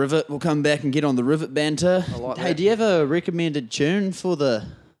first rivet. We'll come back and get on the rivet banter. I like hey, that. do you have a recommended tune for the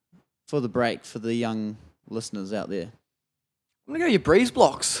break for the young listeners out there? I'm gonna go your Breeze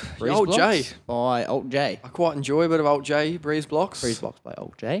Blocks. Breeze Old Blocks J. by Alt J. I quite enjoy a bit of Alt J Breeze Blocks. Breeze Blocks by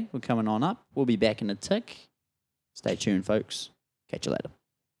Alt J. We're coming on up. We'll be back in a tick. Stay tuned, folks. Catch you later.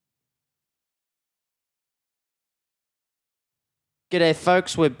 G'day,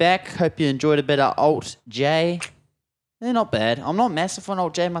 folks. We're back. Hope you enjoyed a bit of Alt J. They're not bad. I'm not massive on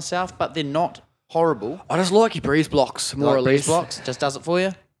Alt J myself, but they're not horrible. I just like your Breeze Blocks more or Breeze less. Blocks just does it for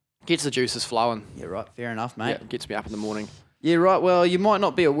you. Gets the juices flowing. Yeah, right. Fair enough, mate. Yeah, gets me up in the morning. Yeah, right. Well, you might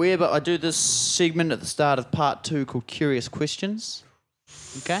not be aware, but I do this segment at the start of part 2 called Curious Questions.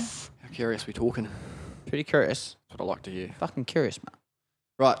 Okay? How curious we talking? Pretty curious. That's what I like to hear. Fucking curious, man.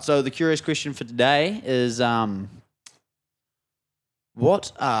 Right, so the curious question for today is,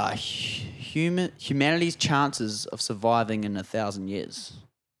 what are humanity's chances of surviving in 1,000 years?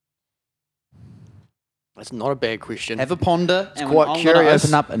 That's not a bad question. Have a ponder, It's and quite I'm going to curious.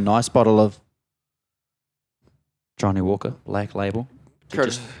 open up a nice bottle of Johnny Walker Black Label.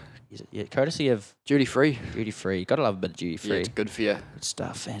 Courtesy of Duty free. Duty Free. You got to love a bit of Duty Free. Yeah, it's good for you. Good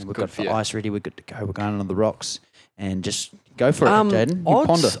stuff, and we've good got for the you. ice ready. We're good to go. We're going on the rocks, and just go for it, Jaden. You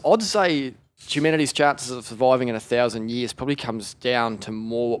ponder. I'd say humanity's chances of surviving in 1,000 years probably comes down to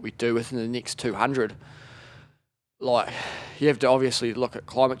more what we do within the next 200. Like, you have to obviously look at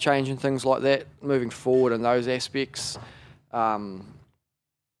climate change and things like that, moving forward in those aspects. Yeah,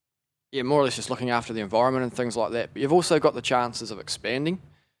 more or less just looking after the environment and things like that. But you've also got the chances of expanding.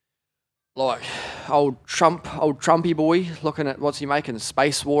 Like, old Trumpy boy, looking at what's he making?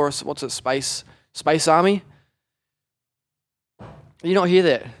 Space War, what's it, Space Army? You not hear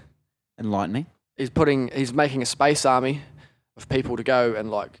that? Enlighten me. He's making a space army of people to go and,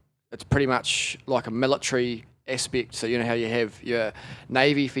 like, it's pretty much like a military aspect. So you know how you have your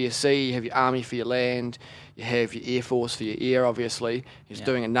navy for your sea, you have your army for your land, you have your air force for your air. Obviously, he's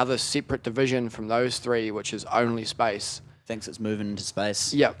doing another separate division from those three, which is only space. Thinks it's moving into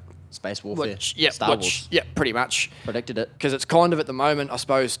space. Yep. Space warfare. Star Wars. Yeah, pretty much. Predicted it. Because it's kind of at the moment, I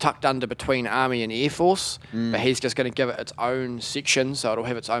suppose, tucked under between Army and Air Force, but he's just going to give it its own section, so it'll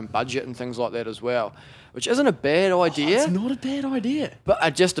have its own budget and things like that as well, which isn't a bad idea. It's not a bad idea. But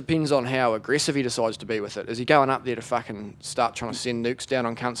it just depends on how aggressive he decides to be with it. Is he going up there to fucking start trying to send nukes down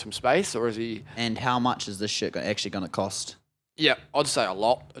on cunts from space, or is he... And how much is this shit actually going to cost? Yeah, I'd say a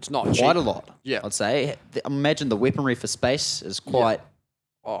lot. It's not cheap. Quite a lot. Yeah. I'd say. Imagine the weaponry for space is quite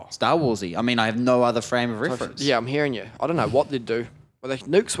Star Warsy. I mean, I have no other frame of reference. Yeah, I'm hearing you. I don't know what they'd do. Well,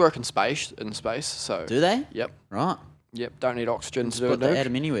 nukes work in space, so... Do they? Yep. Right. Yep, don't need oxygen to do Put a the nuke.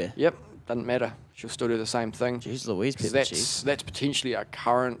 atom anywhere. Yep, doesn't matter. She'll still do the same thing. Jeez Louise, 'Cause pepper cheese. that's potentially our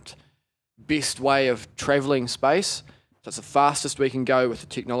current best way of travelling space. That's the fastest we can go with the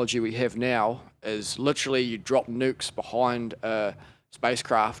technology we have now, is literally you drop nukes behind a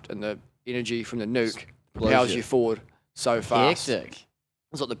spacecraft and the energy from the nuke propels you forward so fast. Hectic.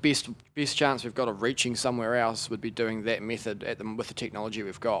 It's like the best chance we've got of reaching somewhere else would be doing that method with the technology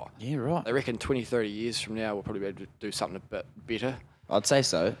we've got. Yeah, right. They reckon 20, 30 years from now we'll probably be able to do something a bit better. I'd say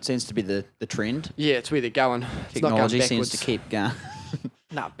so. It seems to be the trend. Yeah, it's where they're going. It's not going Technology seems backwards. to keep going.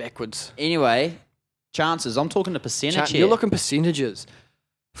 Nah, backwards. Anyway, chances. I'm talking a percentage here. You're looking percentages.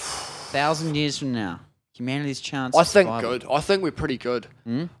 1,000 years from now, humanity's chance. I of think survival. good. I think we're pretty good.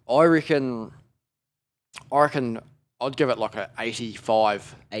 Hmm? I reckon I'd give it like a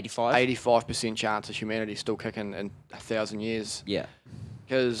 85, 85. 85% chance of humanity still kicking in 1,000 years. Yeah.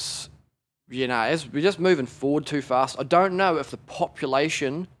 Because, as we're just moving forward too fast. I don't know if the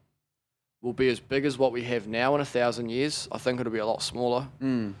population will be as big as what we have now in 1,000 years. I think it'll be a lot smaller.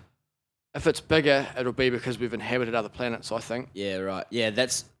 Mm. If it's bigger, it'll be because we've inhabited other planets, I think. Yeah, right. Yeah,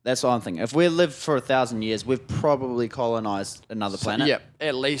 that's what I'm thinking. If we live for 1,000 years, we've probably colonized another planet. Yeah,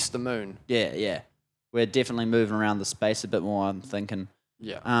 at least the moon. Yeah, yeah. We're definitely moving around the space a bit more, I'm thinking.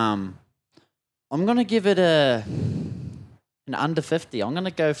 Yeah. I'm going to give it an under 50. I'm going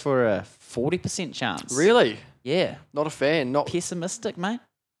to go for a 40% chance. Really? Yeah. Not a fan. Not Pessimistic, mate.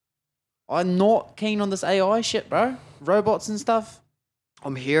 I'm not keen on this AI shit, bro. Robots and stuff.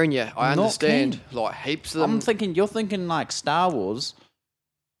 I'm hearing you. I I'm not understand. Like heaps of them. You're thinking like Star Wars,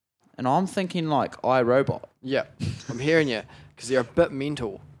 and I'm thinking like iRobot. Yeah, I'm hearing you because they're a bit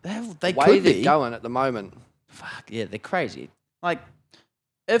mental. They the way could they're be. going at the moment. Fuck, yeah, they're crazy. Like,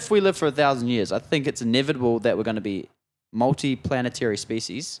 if we live for 1,000 years, I think it's inevitable that we're going to be multi-planetary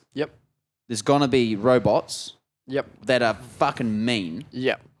species. Yep. There's going to be robots Yep. that are fucking mean.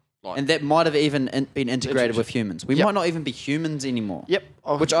 Yep. Like, And that might have even been integrated with humans. We Yep. might not even be humans anymore. yep.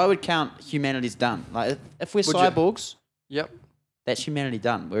 Oh, Which I would count humanity's done. Like, if we're Would you? cyborgs, Yep. that's humanity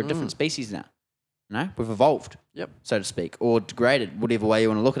done. We're a different species now. You know? We've evolved, Yep. so to speak, or degraded, whatever way you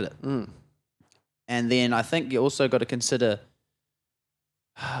want to look at it. Mm. And then I think you also got to consider.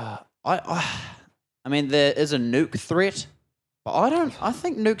 I mean, there is a nuke threat, but I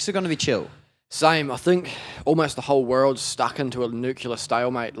think nukes are going to be chill. Same. I think almost the whole world's stuck into a nuclear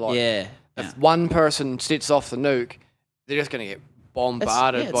stalemate. Like, Yeah. if one person sets off the nuke, they're just going to get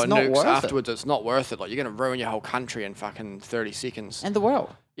bombarded it's by not nukes worth it. afterwards. It's not worth it. Like, you're going to ruin your whole country in fucking 30 seconds. And the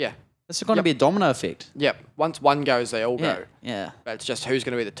world. Yeah. It's going to Yep. be a domino effect. Yep. Once one goes, they all Yeah. go. Yeah. But it's just who's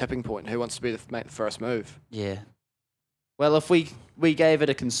going to be the tipping point? Who wants to be make the first move? Yeah. Well, if we gave it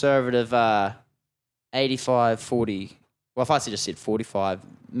a conservative 85, 40. Well, if I just said 45,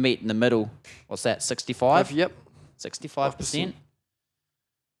 meet in the middle, what's that, 65? Yep. 65%?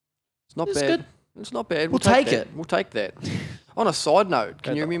 It's not It's bad. good. It's not bad. We'll take that. it. We'll take that. On a side note,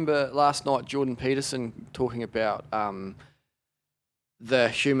 can you Go. remember last night Jordan Peterson talking about the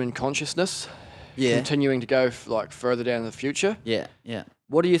human consciousness Yeah. continuing to go further down in the future? Yeah. Yeah.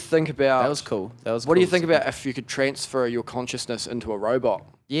 What do you think about? That was cool. What do you think about if you could transfer your consciousness into a robot?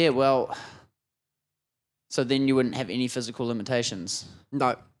 Yeah, well, so then you wouldn't have any physical limitations.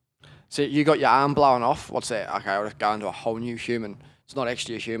 No. So you got your arm blown off. What's that? Okay, I'll just go into a whole new human. It's not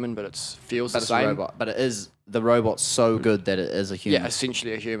actually a human, but it feels But the it's same. a robot. But the robot's so good that it is a human. Yeah,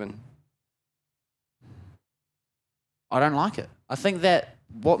 essentially a human. I don't like it. I think that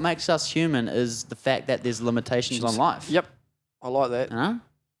what makes us human is the fact that there's limitations on life. Yep, I like that. You know?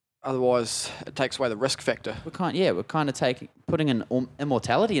 Otherwise, it takes away the risk factor. We're kind of putting an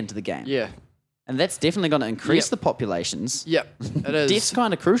immortality into the game. Yeah. And that's definitely going to increase Yep. the populations. Yep, it is. Death's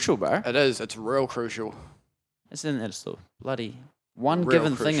kind of crucial, bro. It is. It's real crucial. It's the bloody one Real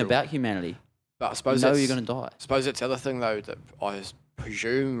given thing crucial. about humanity. But I You suppose know that's, you're going to die. I suppose that's the other thing, though, that I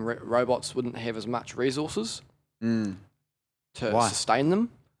presume robots wouldn't have as much resources Mm. to Why? sustain them.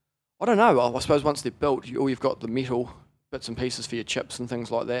 I don't know. I suppose once they're built, you've got the metal bits and pieces for your chips and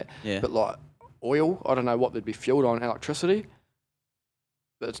things like that. Yeah. But like oil, I don't know what they'd be fueled on, electricity.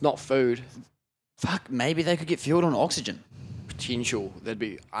 But it's not food. Fuck, maybe they could get fueled on oxygen. Potential, that'd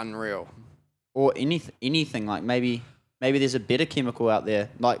be unreal. Or anything like maybe there's a better chemical out there.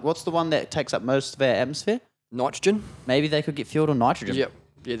 Like, what's the one that takes up most of our atmosphere? Nitrogen? Maybe they could get fueled on nitrogen. Yep.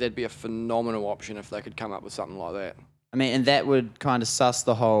 Yeah, that'd be a phenomenal option if they could come up with something like that. I mean, and that would kind of suss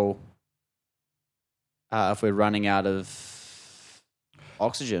the whole. If we're running out of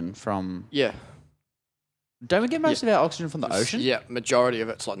oxygen from, Yeah. don't we get most of our oxygen from the It's- ocean? Yeah, majority of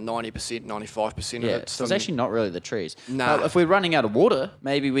it's like 90%, 95% Yeah, of it's so it's from- actually not really the trees. Nah. If we're running out of water,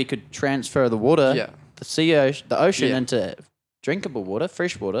 maybe we could transfer the water, Yeah. the ocean Yeah. into drinkable water,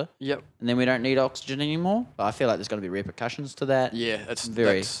 fresh water, Yep. and then we don't need oxygen anymore. But I feel like there's going to be repercussions to that. Yeah, it's Very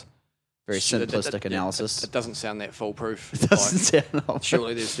that's- Very Shit, simplistic analysis. It doesn't sound that foolproof. It doesn't Like, sound obvious.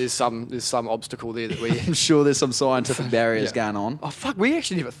 surely there's some obstacle there that we. I'm sure there's some scientific barriers Yeah. going on. Oh fuck! We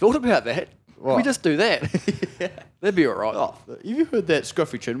actually never thought about that. Can we What? just do that? That'd be alright. Oh, have you heard that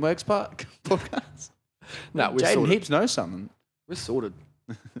Scruffy Chinwags podcast? No, we're Jaden sorted. Heaps knows something. We're sorted.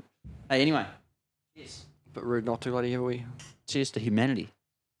 Hey, anyway. Yes. But rude not to, bloody, have we? Cheers to humanity.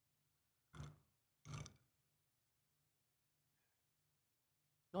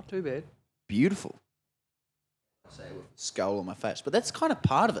 Not too bad. Beautiful. I say with a skull on my face, but that's kind of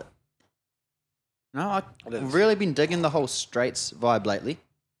part of it. No, It is. I've really been digging the whole Straits vibe lately.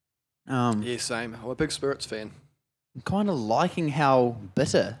 Yeah, same. I'm a big Spirits fan. I'm kind of liking how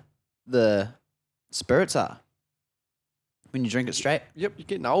bitter the spirits are when you drink it straight. Yep, you're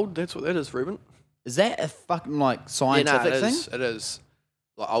getting old. That's what that is, Ruben. Is that a fucking like Yeah, scientific no, it thing? is. It is.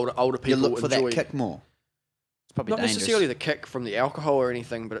 Like older You people look for enjoy. that kick more. It's probably Not dangerous. necessarily the kick from the alcohol or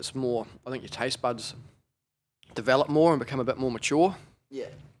anything, but it's more. I think your taste buds develop more and become a bit more mature. Yeah.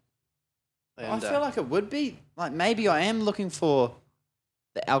 I And, feel like it would be. Like maybe I am looking for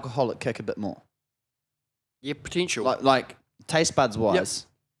the alcoholic kick a bit more. yeah, potential. Like taste buds wise.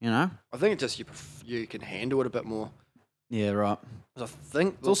 You know? I think it's just you can handle it a bit more. Yeah, right. 'Cause I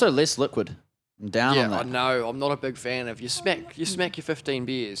think It's also less liquid. I'm down yeah, on I that. know. I'm not a big fan of you smack your 15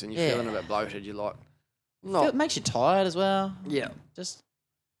 beers and you're Yeah. feeling a bit bloated. You're like, It makes you tired as well. yeah, Just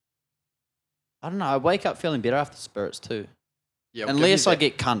I don't know. I wake up feeling better after spirits too. Yeah, we'll give Unless you I that.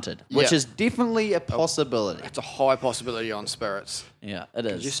 get cunted, which Yeah. is definitely a possibility. It's a high possibility on spirits. Yeah, it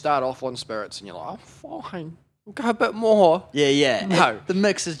 'Cause you is. start off on spirits and you're like, oh, fine, we'll go a bit more. Yeah. No. The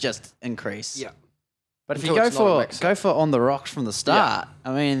mixes just increase. Yeah. But if you Until go it's not a for mixer. go for on the rocks from the start,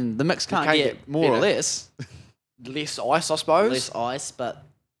 I mean, the mix can't can't get get more or better. less. Less ice, I suppose. Less ice, but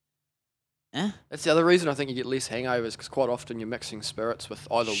That's the other reason I think you get less hangovers, because quite often you're mixing spirits with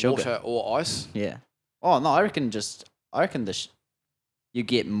either Sugar. water or ice. yeah. Oh no, I reckon you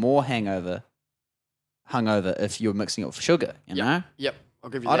get more hungover if you're mixing it with sugar. You know. Yep, I'll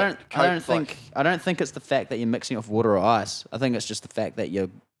give you I that. don't think it's the fact that you're mixing it with water or ice. I think it's just the fact that you're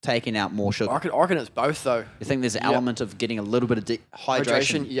taking out more sugar. I reckon it's both though. You think there's an Yep. element of getting a little bit of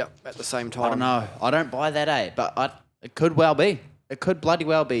hydration? Yep, at the same time. I don't know. I don't buy that, but it could well be. It could bloody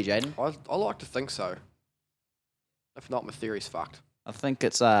well be, Jaden. I like to think so. If not, my theory's fucked. I think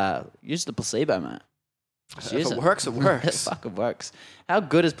it's use the placebo, mate. Just use If it works, it it works. fucking works. How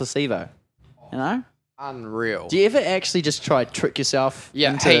good is placebo? You know? Unreal. Do you ever actually just try to trick yourself?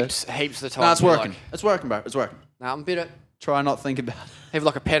 Yeah, into... heaps of the time. No, it's you're working. Like, It's working, bro. It's working. nah, I'm better. Try not think about it. Have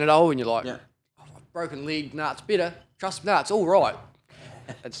like a Panadol and you're like, Yeah. oh, broken leg, nah, it's better. Trust me, nah, it's all right.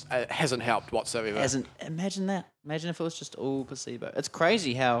 It hasn't helped whatsoever. Imagine that. Imagine if it was just all placebo. It's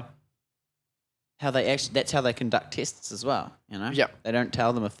crazy how they actually. That's how they conduct tests as well. You know. Yep. They don't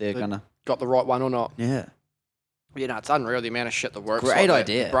tell them if they're gonna. Got the right one or not. Yeah. Yeah, no, it's unreal the amount of shit that works. Great like that.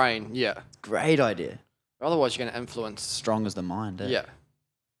 idea. The brain, yeah. Great idea. Otherwise, you're going to influence. Strong as the mind. Eh? Yeah.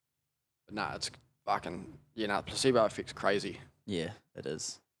 But nah, it's fucking. Yeah, nah, placebo effect's crazy. Yeah, it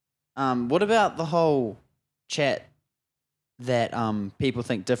is. What about the whole chat that people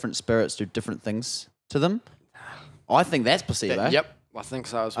think different spirits do different things to them? I think that's placebo. Yep, I think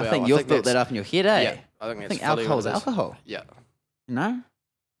so as well. I think you've built that's- that up in your head, eh? Yeah, I think I that's think fully alcohol what is it is. alcohol. Yeah. You know?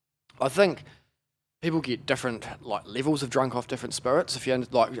 I think people get different like levels of drunk off different spirits. If you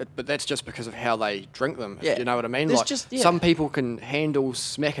but that's just because of how they drink them. Yeah. If you know what I mean. There's Like just- yeah. some people can handle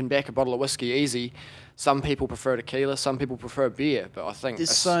smacking back a bottle of whiskey easy. Some people prefer tequila. Some people prefer beer. But I think There's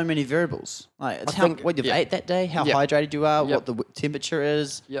it's- so many variables. Like it's I how, think- what you've yeah. ate that day, how Yep. hydrated you are, Yep. what the temperature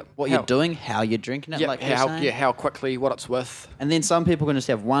is, Yep. what How- you're doing, how you're drinking it. yeah, like you're how saying. how quickly, what it's with. And then some people can just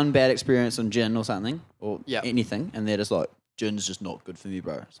have one bad experience on gin or something or Yep. anything, and they're just like, gin's just not good for me,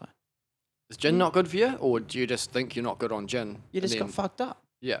 bro. So Is gin not good for you, or do you just think you're not good on gin? you and just then- got fucked up.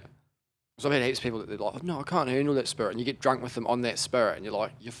 Yeah. So I've had heaps of people that they're like, no, I can't handle that spirit. And you get drunk with them on that spirit and you're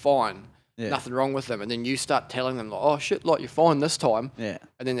like, you're fine. Yeah. Nothing wrong with them. And then you start telling them, like, oh shit, like you're fine this time. Yeah.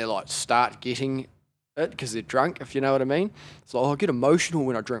 And then they're like, start getting it because they're drunk, if you know what I mean. It's like, oh, I get emotional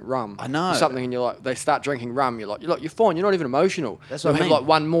when I drink rum. I know. Or something, and you're like, they start drinking rum. You're like, you're fine. You're not even emotional. That's They'll what I have mean. like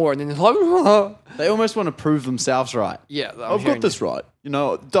one more, and then they're like, They almost want to prove themselves right. yeah, I've got this right. You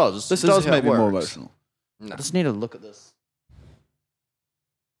know, it does. This is does how make it me more works. emotional. No. I just need to look at this.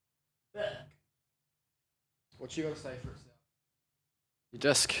 What you got to say for itself? Your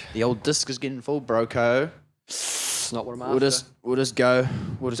disc. The old disc is getting full, broco. It's not what I'm after. We'll just go.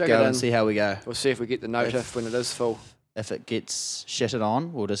 We'll just Stick go it and in. see how we go. We'll see if we get the notif when it is full. If it gets shitted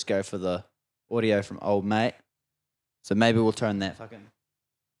on, we'll just go for the audio from old mate. So maybe we'll turn that fucking.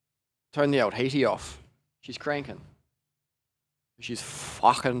 Turn the old heaty off. She's cranking. She's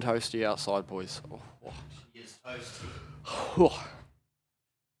fucking toasty outside, boys. Oh, oh. She is toasty. Oh.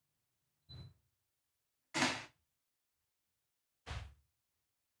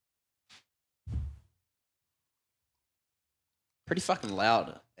 Pretty fucking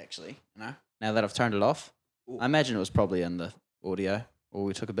loud, actually. You know. Now that I've turned it off, Ooh. I imagine it was probably in the audio, or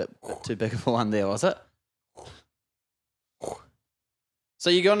we took a bit too big of a one there, was it? So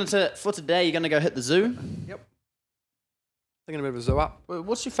you're going for today? You're going to go hit the zoo. Yep. Thinking a bit of a zoo up.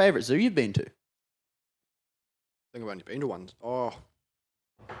 What's your favourite zoo you've been to? Think I've only been to one. Oh.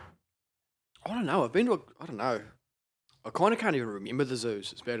 I don't know. I don't know. I kind of can't even remember the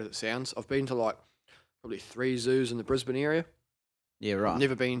zoos, as bad as it sounds. I've been to like probably 3 zoos in the Brisbane area. Yeah, right. I've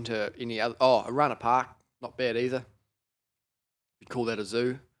never been to any other. Oh, Arana Park. Not bad either. You'd call that a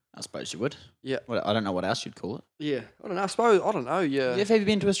zoo. I suppose you would. Yeah. Well, I don't know what else you'd call it. Yeah. I don't know. I suppose. I don't know. Yeah. Have you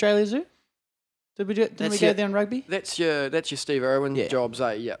been to Australia Zoo? Didn't we That's go it. there in rugby? That's your Steve Irwin Yeah. jobs,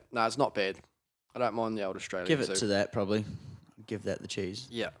 eh? Yeah. No, it's not bad. I don't mind the old Australian Give it zoo. to that, probably. Give that the cheese.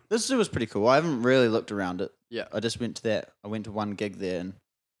 Yeah. This zoo was pretty cool. I haven't really looked around it. Yeah. I just went to that. I went to one gig there and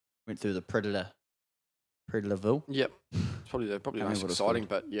went through the Predatorville. Yep. It's probably the Can't most remember what it's exciting,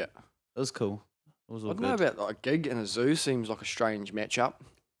 but yeah. It was cool. It was I all don't know good. about like a gig and a zoo seems like a strange matchup.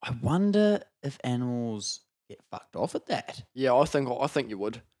 I wonder if animals get fucked off at that. Yeah, I think you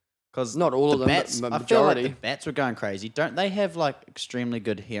would. Because Not all of them, bats, but I feel like majority. the bats were going crazy. Don't they have like extremely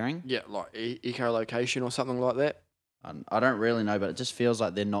good hearing? Yeah, like echolocation or something like that. I don't really know, but it just feels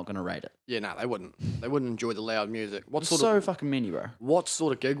like they're not going to rate it. Yeah, no, they wouldn't. They wouldn't enjoy the loud music. It's so fucking many, bro. What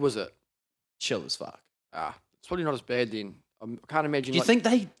sort of gig was it? Chill as fuck. It's probably not as bad then. I can't imagine. Do you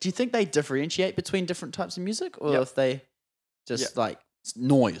think they differentiate between different types of music, or if they just like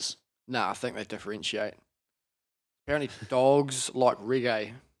noise? No, I think they differentiate. Apparently, dogs like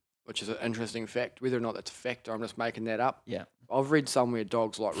reggae, which is an interesting fact. Whether or not that's a fact, I'm just making that up. Yeah, I've read somewhere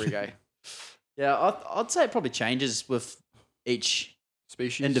dogs like reggae. Yeah, I'd say it probably changes with each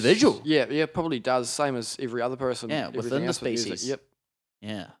species, individual. Yeah, probably does. Same as every other person. Yeah, within the species. Music.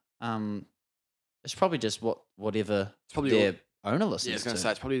 Yep. Yeah. It's probably just whatever it's probably their owner listens to. Yeah, I was going to say,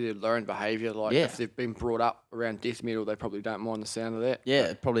 it's probably their learned behaviour. Like, if they've been brought up around death metal, they probably don't mind the sound of that. Yeah,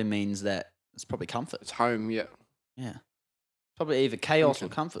 it probably means that it's probably comfort. It's home, yeah. Yeah. Probably either chaos or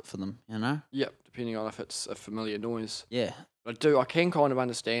comfort for them, you know? Yep, depending on if it's a familiar noise. Yeah. I can kind of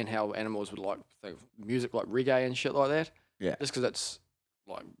understand how animals would like music like reggae and shit like that. Yeah. Just because it's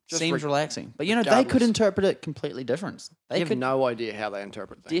like... Seems relaxing. But, you know, they could interpret it completely different. They have no idea how they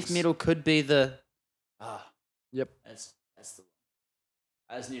interpret things. Death metal could be the... Yep. That's the...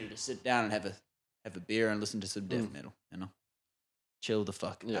 I just needed to sit down and have a beer and listen to some death metal, you know? Chill the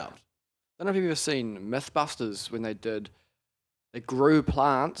fuck out. I don't know if you've ever seen Mythbusters when they grew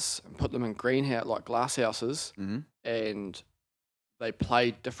plants and put them in greenhouse, like glass houses, and they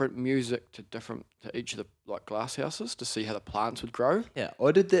played different music to each of the like glass houses to see how the plants would grow. Yeah,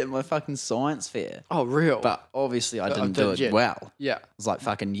 I did that in my fucking science fair. Oh, real? But obviously I didn't do it well. Yeah. It was like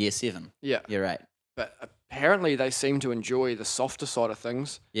fucking year 7. Yeah. Year 8. But apparently they seem to enjoy the softer side of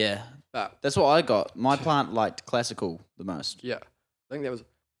things. Yeah. But that's what I got. My plant liked classical the most. Yeah. I think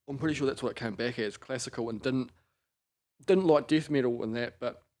I'm pretty sure that's what it came back as, classical, and didn't like death metal and that,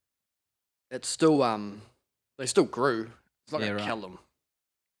 but it's still they still grew. It's not gonna kill them.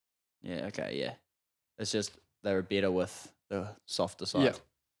 Yeah, okay, yeah. It's just they were better with the softer side. Yeah.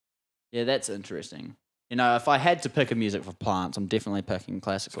 Yeah, that's interesting. You know, if I had to pick a music for plants, I'm definitely picking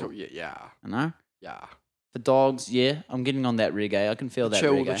classical. Cool. Yeah. You know? Yeah. For dogs, yeah, I'm getting on that reggae. I can feel that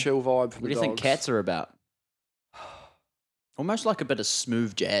reggae. The chill vibe from What do you think cats are about? Almost like a bit of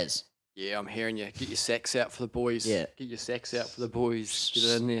smooth jazz. Yeah, I'm hearing you. Get your sax out for the boys. Yeah. Get your sax out for the boys. Get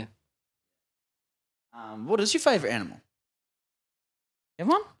it in there. What is your favourite animal? You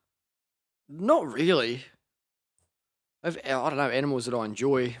have one? Not really. I don't know, animals that I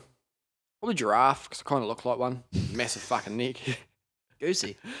enjoy. Probably giraffe, because I kind of look like one. Massive fucking neck.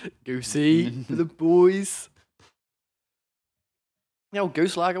 Goosey. Goosey for the boys. Yeah, old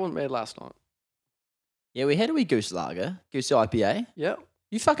Goose Lager went mad last night. Yeah, we had a wee Goose Lager. Goose IPA. Yep.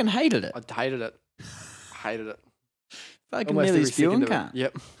 You fucking hated it. I hated it. Hated it. Fucking nearly spewing cunt.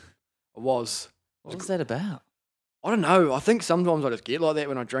 Yep. I was. What was that about? I don't know. I think sometimes I just get like that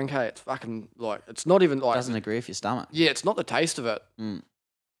when I drink. Hey, it's fucking like, it's not even like... Doesn't agree with your stomach. Yeah, it's not the taste of it.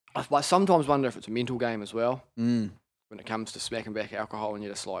 I sometimes wonder if it's a mental game as well. When it comes to smacking back alcohol and you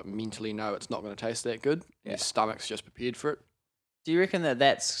just like mentally know it's not going to taste that good. Yeah. Your stomach's just prepared for it. Do you reckon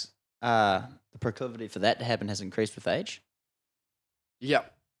that's the proclivity for that to happen has increased with age? Yeah.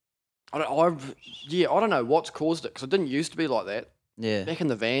 I don't know what's caused it, because it didn't used to be like that. Yeah. Back in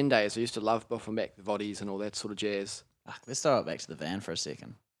the van days, I used to love Buff and Mac, the Voddies and all that sort of jazz. Fuck, let's throw it back to the van for a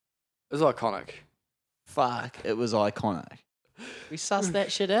second. It was iconic. Fuck, it was iconic. We sussed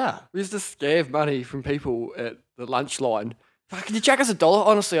that shit out. We used to scav money from people at the lunch line. Fuck, can you chuck us $1?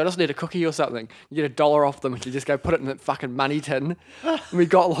 Honestly, I just need a cookie or something. You get $1 off them and you just go put it in that fucking money tin. And we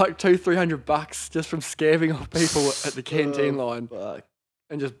got like $200-300 just from scavenging off people at the canteen line. Fuck.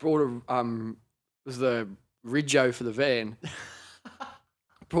 And just brought was the Rego for the van.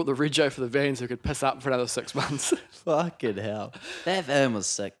 Brought the Rego for the van so we could piss up for another 6 months. Fucking hell. That van was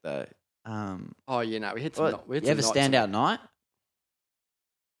sick though. Oh yeah, no, we had some. You have a standout night?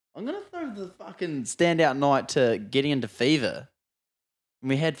 I'm gonna throw the fucking standout night to getting into Fever. And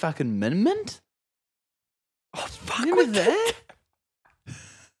we had fucking Min Mint. Oh fuck! Remember that?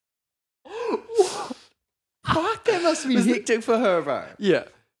 Fuck, that must have been hectic for her, bro. Yeah,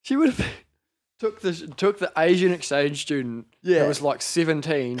 she would have took the Asian exchange student. Yeah, that was like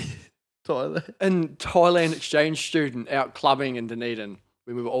 17. Thailand exchange student out clubbing in Dunedin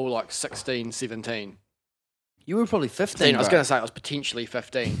when we were all like 16, 17. You were probably 15. I was going to say I was potentially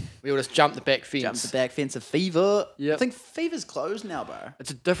 15. We would just jump the back fence. Jump the back fence of Fever. Yeah, I think Fever's closed now, bro. It's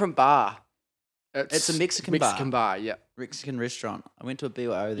a different bar. It's a Mexican bar, yeah. Mexican restaurant. I went to a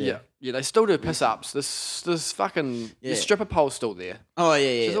BYO there. Yeah, they still do piss-ups. This fucking the stripper pole's still there. Oh,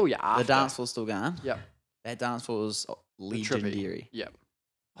 yeah. She's all you after. The dance floor's still going. Yeah. That dance floor was legendary. Yeah.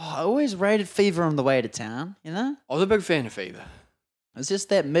 Oh, I always rated Fever on the way to town, you know? I was a big fan of Fever. It's just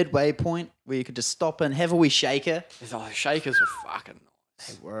that midway point where you could just stop and have a wee shaker. The shakers were fucking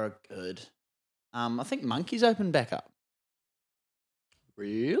They nice. were good. I think Monkey's opened back up.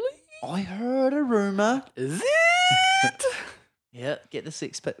 Really? I heard a rumor. Is it? Yeah, get the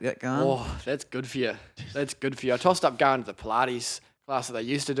six pack going. Oh, that's good for you. That's good for you. I tossed up going to the Pilates class that they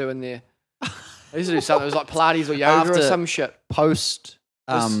used to do in there. They used to do something. It was like Pilates or yoga or After- some shit. Post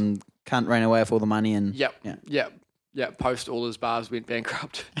Cunt ran away with all the money and Yep. Post all his bars went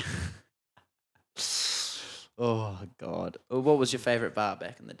bankrupt. Oh God. Well, what was your favourite bar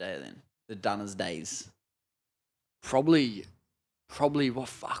back in the day then? The Dunners days. Probably what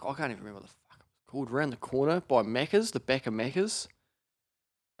fuck? I can't even remember what the fuck it was called. Around the corner by Macca's, the back of Macca's.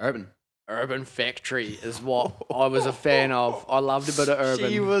 Urban Factory is what I was a fan of. I loved a bit of Urban.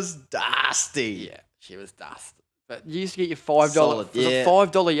 She was dusty. Yeah, she was dust. But you used to get your $5. Solid, Was yeah. it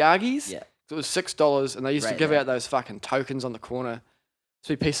 $5 Yagis? Yeah. So it was $6, and they used to Right, give right. out those fucking tokens on the corner.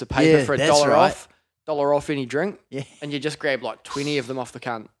 So a piece of paper Yeah, for that's $1 right. off. $1 off any drink. Yeah. And you just grab like 20 of them off the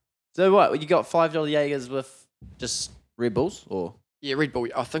cunt. So what? You got $5 Jaegers with just Red Bulls or? Yeah, Red Bull.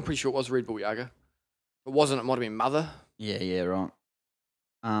 I think pretty sure it was Red Bull Jager. If it wasn't, it might have been Mother. Yeah, right.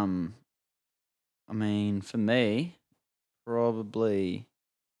 I mean, for me, probably.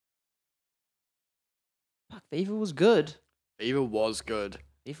 Fuck, Viva was good. Viva was good.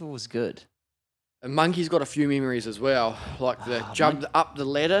 Viva was good. And Monkey's got a few memories as well. Like the Ah, jump up the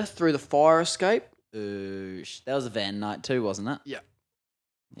ladder through the fire escape. That was a van night too, wasn't it? Yeah.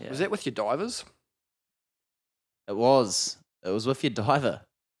 Yeah. Was that with your divers? It was. It was with your diver.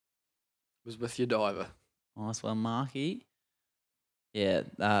 It was with your diver. Nice one, Marky. Yeah.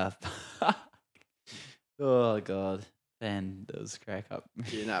 Oh God, man, that was crack up.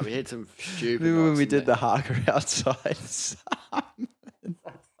 Yeah, no, we had some stupid. Remember when nights we in did there. the harker outside?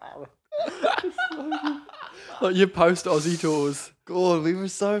 Like your post Aussie tours. God, we were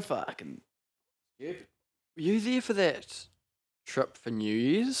so fucking. Were you there for that trip for New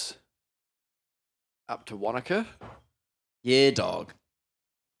Year's? Up to Wanaka? Yeah, dog.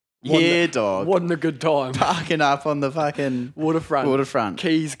 Wasn't Yeah, it- dog. Wasn't a good time. Parking up on the fucking Waterfront.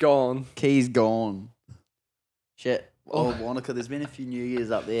 Keys gone. Keys gone. Shit. Oh. Oh, Wanaka, there's been a few New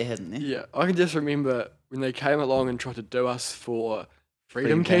Years up there, hasn't there? Yeah, I can just remember when they came along and tried to do us for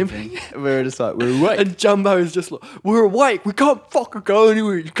freedom camping. We were just like, we're awake. And Jumbo's just like, we're awake. We can't fucking go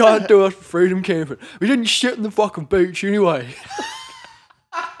anywhere. You can't do us for freedom camping. We didn't shit in the fucking beach anyway.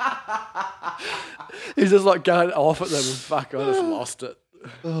 He's just like going off at them and fuck, I just lost it.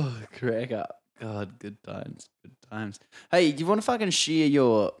 Oh, crack up. God, good times. Good times. Hey, do you want to fucking share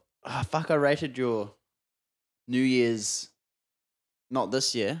your... Oh, fuck, I rated your New Year's... Not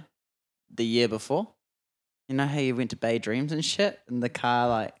this year. The year before. You know how you went to Bay Dreams and shit? In the car,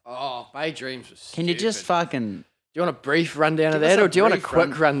 like... Oh, Bay Dreams was Can you just stupid. fucking... Do you want a brief rundown of Give us that, a or do you want a brief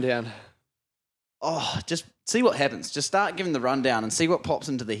quick rundown? Oh, just see what happens. Just start giving the rundown and see what pops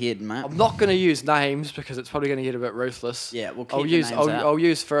into the head, mate. I'm not going to use names because it's probably going to get a bit ruthless. Yeah, we'll keep I'll the use names out. I'll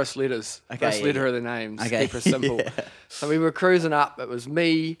use first letters. Okay, First yeah, letter yeah. of the names. Okay. Keep it simple. Yeah. So we were cruising up. It was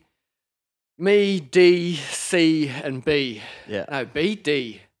me, D, C, and B. Yeah. No, B,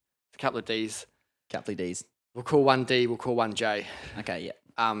 D. A couple of D's. Couple of D's. We'll call one D. We'll call one J. Okay, yeah.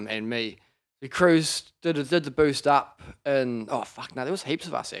 And me. We cruised. Did the boost up, and oh fuck no, there was heaps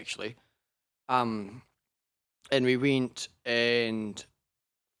of us actually. And we went and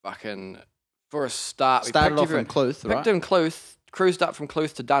fucking for a start. Started we off in everyone- Cluth, right? Picked in Cluth, cruised up from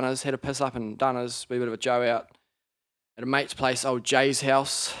Cluth to Dunners, had a piss up in Dunners, wee bit of a Joe out at a mate's place, old Jay's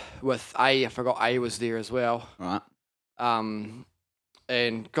house with A. I forgot A was there as well. Right.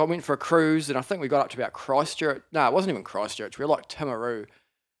 And went for a cruise, and I think we got up to about Christchurch. No, it wasn't even Christchurch. We were like Timaru,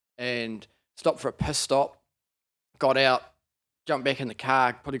 and stopped for a piss stop. Got out, jumped back in the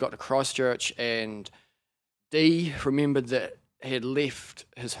car, probably got to Christchurch, and D remembered that he had left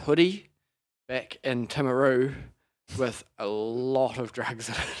his hoodie back in Timaru with a lot of drugs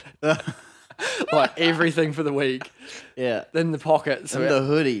in it. Like everything for the week Yeah. in the pocket. So In the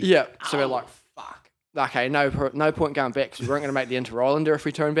hoodie. yeah, so we're like, fuck. Okay, no point going back because we weren't going to make the Inter-Islander if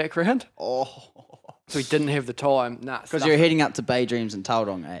we turned back around. Oh. So we didn't have the time. Nah, Because you're heading up to Bay Dreams and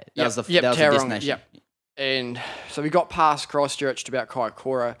Tauranga, eh? That was the Tauranga, destination. Yep. And so we got past Christchurch to about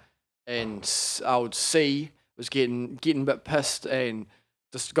Kaikoura, and old C was getting a bit pissed and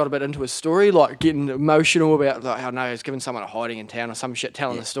just got a bit into his story, like getting emotional about like, how no, he's giving someone a hiding in town or some shit,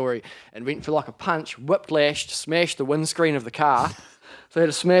 telling the story, and went for like a punch, whiplashed, smashed the windscreen of the car. So he had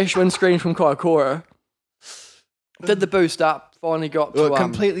a smashed windscreen from Kaikoura. Did the boost up, finally got to Well,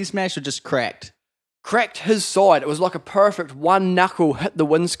 completely smashed or just cracked? cracked his side. It was like a perfect one knuckle hit the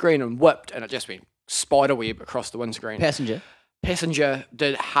windscreen and whipped, and it just went spiderweb across the windscreen. Passenger? Passenger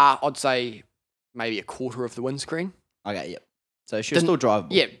did half, I'd say maybe a quarter of the windscreen. Okay, yep. So she was still drivable.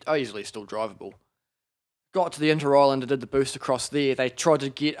 Yeah, easily still drivable. Got to the Inter-Islander, did the boost across there. They tried to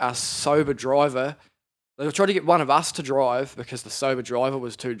get a sober driver. They tried to get one of us to drive because the sober driver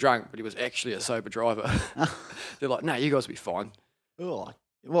was too drunk, but he was actually a sober driver. They're like, no, you guys will be fine. Oh,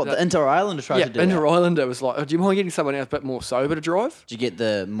 what, the Inter-Islander tried to do Inter-Islander was like, oh, do you mind getting someone else a bit more sober to drive? Did you get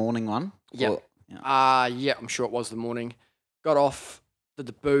the morning one? Yeah. Yeah, I'm sure it was the morning. Got off, did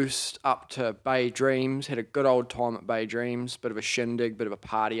the boost up to Bay Dreams, had a good old time at Bay Dreams, bit of a shindig, bit of a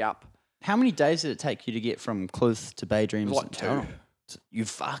party up. How many days did it take you to get from Cluth to Bay Dreams? Like 2. You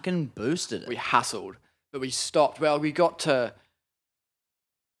fucking boosted it. We hustled, but we stopped. Well, we got to...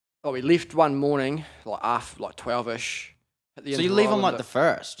 Oh, we left one morning, like after, like 12-ish. So you leave on like the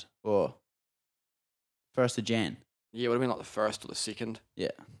 1st? Or 1st of Jan? Yeah, it would have been like the 1st or the 2nd.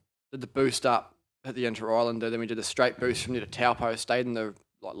 Yeah. Did the boost up, hit the Inter-Islander, then we did a straight boost from there to Taupo, stayed in the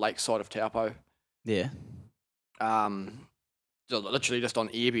like lakeside of Taupo. Yeah. So literally just on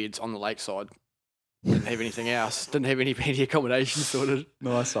airbeds on the lakeside. Didn't have anything else. Didn't have any accommodation sorted.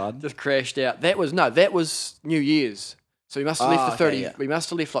 Nice one. Just crashed out. That was New Year's. So we must have left the 30. Yeah. We must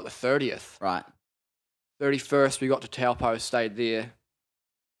have left like the 30th. Right. 31st, we got to Taupo, stayed there.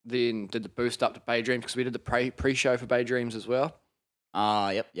 Then did the boost up to Bay Dreams because we did the pre-show for Bay Dreams as well.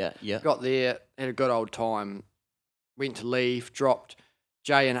 Yep. Got there, had a good old time. Went to leave, dropped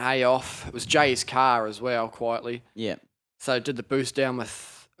Jay and A off. It was Jay's car as well, quietly. Yeah. So did the boost down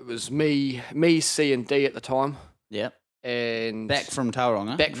with, it was me, C and D at the time. Yep. And Back from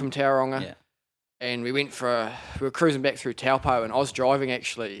Tauranga. Yeah. And we were cruising back through Taupo, and I was driving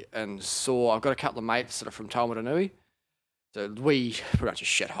actually, and I've got a couple of mates that are from Taumaranui. So we pretty much a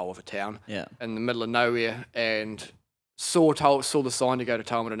shithole of a town. Yeah. In the middle of nowhere, and saw the sign to go to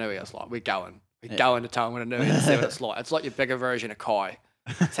Taumaranui. I was like, we're going to Taumaranui and see what it's like. It's like your bigger version of Kai.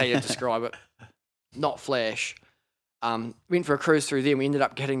 That's how you describe it. Not Flash. Went for a cruise through there, and we ended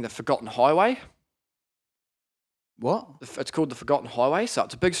up getting the Forgotten Highway. What? It's called the Forgotten Highway. So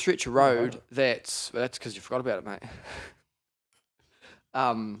it's a big stretch of road that's because you forgot about it, mate.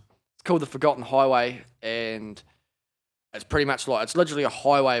 It's called the Forgotten Highway, and it's pretty much like, it's literally a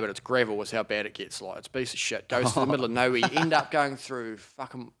highway, but it's gravel is how bad it gets. Like, it's a piece of shit. Goes to the middle of nowhere. You end up going through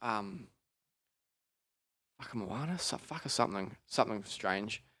Moana? Something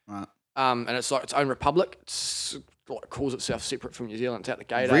strange. Right. And it's like its own republic. It's like, calls itself separate from New Zealand. It's out the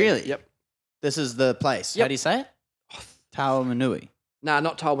gate. Really? Yep. This is the place. Yep. How do you say it? Taumanui. Nah,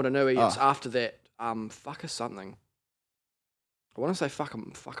 not Taumaranui. Oh. It's after that. Fucker something. I want to say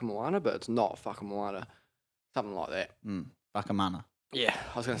fucking Moana, but it's not fucking Moana. Something like that. Whakamana. Yeah,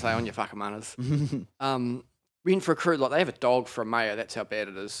 I was going to say on your whakamanas. Went for a cruise. Like, they have a dog for a mayor. That's how bad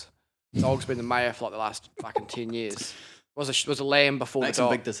it is. Dog's been the mayor for like the last fucking 10 years. Was a lamb before Make the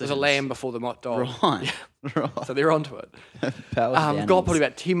dog. some big It was a lamb before the dog. Right. Yeah. Right. So they're onto it. Powers of the Got animals. probably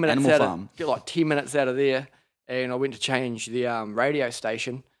about 10 minutes Animal out farm. of, get like 10 minutes out of there, and I went to change the radio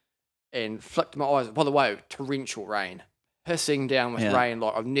station and flicked my eyes. By the way, torrential rain. Pissing down with rain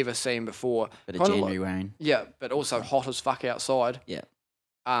like I've never seen before. Bit of Kinda January rain. Yeah, but also hot as fuck outside. Yeah.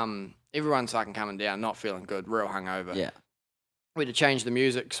 Everyone's fucking coming down, not feeling good, real hungover. Yeah. We had to change the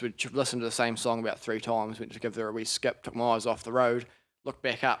music because we'd listened to the same song about 3 times. Went to give her a wee skip, took my eyes off the road, looked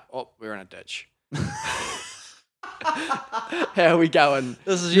back up. Oh, we're in a ditch. How are we going?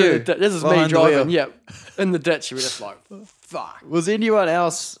 This is you. This is me Behind the driving. wheel. Yep. In the ditch. We're just like, fuck. Was anyone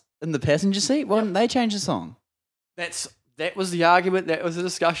else in the passenger seat? Why didn't they change the song? That was the argument. That was the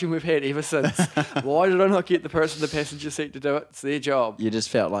discussion we've had ever since. Why did I not get the person in the passenger seat to do it? It's their job. You just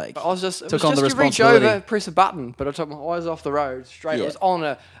felt like But I was just, it took was on just the you reach responsibility. over, press a button, but I took my eyes off the road straight. Yeah. It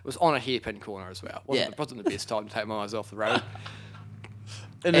was on a hairpin corner as well. It wasn't the best time to take my eyes off the road.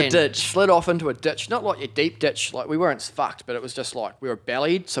 in a ditch. Slid off into a ditch, not like a deep ditch. Like, we weren't fucked, but it was just like we were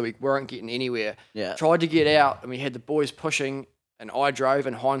bellied, so we weren't getting anywhere. Yeah. Tried to get out, and we had the boys pushing, and I drove.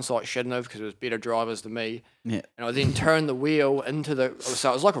 In hindsight, shouldn't have, because it was better drivers than me. Yeah. And I then turned the wheel into so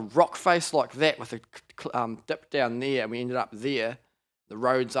it was like a rock face like that with a dip down there, and we ended up there. The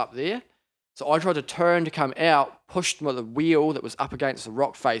road's up there. So I tried to turn to come out, pushed the wheel that was up against the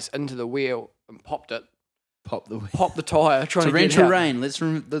rock face into the wheel, and popped it. Pop the Popped the tyre, trying to get torrential out. rain. Let's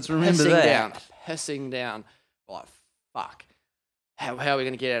remember Pissing down. Like, fuck. How are we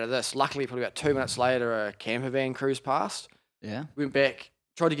going to get out of this? Luckily, probably about 2 minutes later, a camper van cruised past. Yeah. Went back,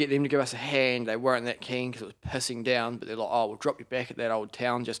 tried to get them to give us a hand. They weren't that keen because it was pissing down, but they're like, oh, we'll drop you back at that old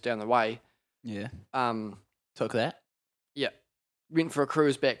town just down the way. Yeah. Yeah. Took that. Went for a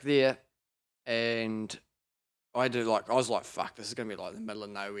cruise back there, and I was like, fuck, this is gonna be like the middle of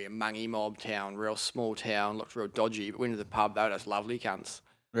nowhere, Mangy mob town, real small town, looked real dodgy. But went to the pub, they were just lovely cunts.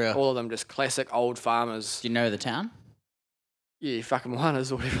 Real. All of them just classic old farmers. Do you know the town? Yeah,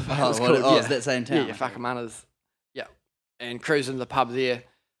 Whakamanas or whatever the fuck Oh, it's called. it's that same town. Yeah, Whakamanas. Yeah. And cruising to the pub there. And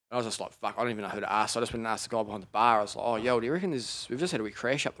I was just like, fuck, I don't even know who to ask. So I just went and asked the guy behind the bar. I was like, oh, yo, do you reckon we've just had a wee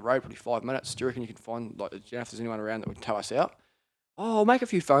crash up the road, probably 5 minutes. Do you reckon you can find, like, do you know if there's anyone around that would tow us out? Oh, I'll make a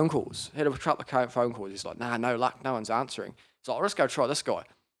few phone calls. Had a couple of phone calls. He's like, nah, no luck. No one's answering. So I'll just go try this guy.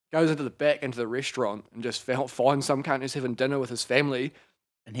 Goes into the back, into the restaurant, and just finds some cunt who's having dinner with his family.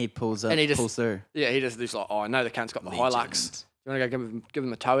 And he pulls up, And he just- pulls through. Yeah, he's like, oh, I know the cunt's got the Legend. Hilux. You want to go give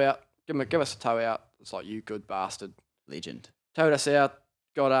him a tow out? Give us a tow out. It's like, you good bastard. Legend. Towed us out.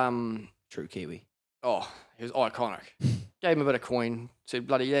 Got True Kiwi. oh, he was iconic. Gave him a bit of coin. Said,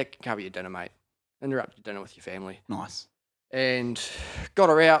 bloody yeah, cover your dinner, mate. Interrupt your dinner with your family. Nice. And got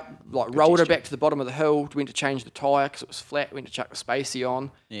her out, like Good rolled her gesture. back to the bottom of the hill. Went to change the tyre because it was flat. Went to chuck the spacey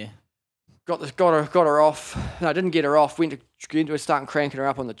on. Yeah. Got her off. No, I didn't get her off. Went to start cranking her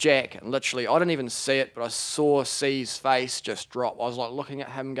up on the jack, and literally, I didn't even see it, but I saw C's face just drop. I was like looking at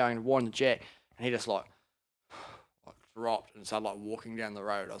him going to wind the jack, and he just like dropped and started like walking down the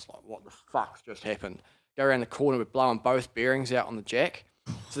road. I was like, what the fuck just happened? Go around the corner, we're blowing both bearings out on the jack.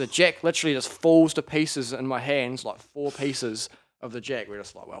 So the jack literally just falls to pieces in my hands, like 4 pieces of the jack. We're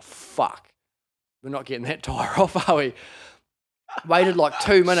just like, well, fuck. We're not getting that tyre off, are we? Waited like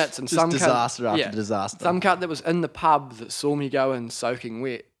 2 minutes and Just some disaster cunt, after disaster. some cunt that was in the pub that saw me going soaking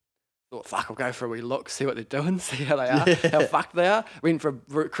wet thought, fuck, I'll go for a wee look, see what they're doing, see how they are, how fucked they are. Went for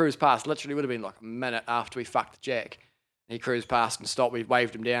a cruise past, literally would have been like a minute after we fucked the jack. He cruised past and stopped, we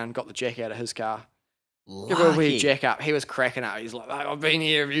waved him down, got the jack out of his car. Give her a wee Lucky. jack up. He was cracking up. He's like, I've been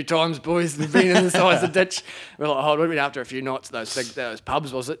here a few times, boys. They've been in the size of the ditch. We're like, oh, we've been after a few nights at those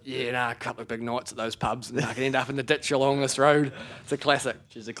pubs, was it? Yeah, nah, a couple of big nights at those pubs. And I can end up in the ditch along this road. It's a classic.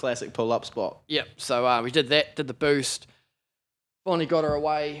 She's a classic pull-up spot. Yep. So we did that, did the boost. Finally got her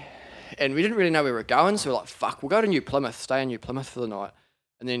away. And we didn't really know where we were going. So we're like, fuck, we'll go to New Plymouth, stay in New Plymouth for the night.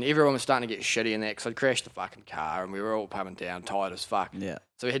 And then everyone was starting to get shitty in there because I'd crashed the fucking car and we were all pumping down, tired as fuck. Yeah.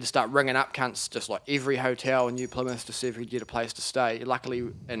 So we had to start ringing up cunts, just like every hotel in New Plymouth to see if we could get a place to stay. Luckily,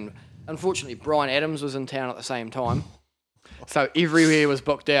 and unfortunately, Brian Adams was in town at the same time. So everywhere was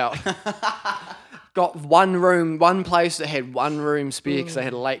booked out. Got one place that had one room spare because they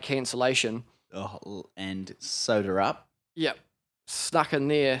had a late cancellation. Oh, and soda up. Yep. Snuck in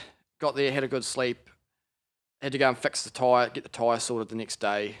there, got there, had a good sleep. Had to go and fix the tyre, get the tyre sorted the next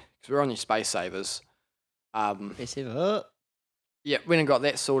day because we were on your space savers. Yeah, went and got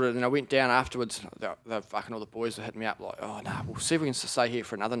that sorted, and I went down afterwards. The fucking all the boys were hitting me up like, oh no, we'll see if we can stay here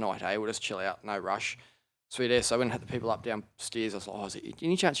for another night, eh? We'll just chill out, no rush. Sweet ass. So I went and hit the people up downstairs. I was like, oh, is there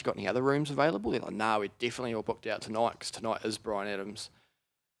any chance you got any other rooms available? They're like, no, we're definitely all booked out tonight because tonight is Brian Adams.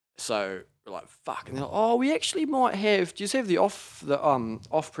 So we're like, fuck. And they're like, oh, we actually might have. Do you have the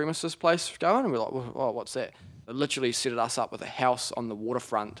off premises place going? And we're like, oh, what's that? They literally set us up with a house on the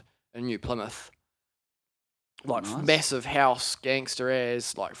waterfront in New Plymouth. Like Nice. massive house, gangster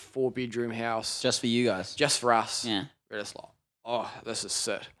as, like 4-bedroom house. Just for you guys. Just for us. Yeah. We're just like, oh, this is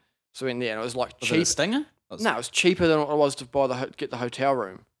sick. So we went there and it was like Was it a cheap. stinger? No, it was cheaper than what it was to get the hotel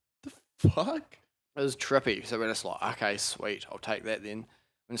room. Fuck. It was trippy. So we're just like, okay, sweet, I'll take that then.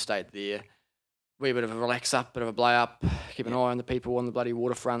 And stayed there. Wee bit of a relax up, bit of a blow up, keep an eye on the people on the bloody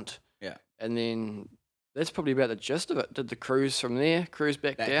waterfront. Yeah. And then that's probably about the gist of it. Did the cruise from there, cruise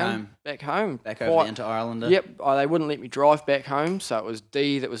back Back down, home. back home. Back over into Ireland. Yep, they wouldn't let me drive back home, so it was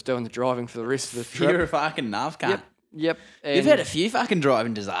D that was doing the driving for the rest of the trip. You're a fucking nuff, cunt. Yep. You've and had a few fucking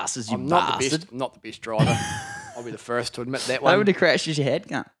driving disasters, you I'm not bastard. the best driver. I'll be the first to admit that How one. many crashes you had,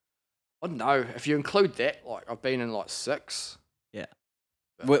 cunt? I don't know. If you include that, like I've been in like 6. Yeah.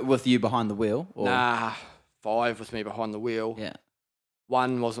 With you behind the wheel? Or? Nah, 5 with me behind the wheel. Yeah.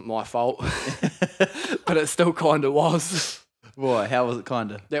 1 wasn't my fault, but it still kind of was. Boy, how was it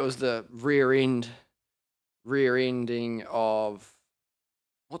kind of? That was the rear ending of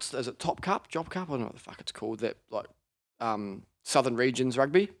is it Top Cup, Job Cup? I don't know what the fuck it's called. That like Southern Regions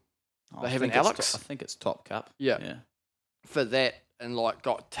Rugby. They have an Alex? I think it's Top Cup. Yeah. For that, and like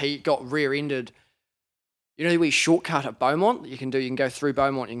got rear-ended. You know the wee shortcut at Beaumont that you can do? You can go through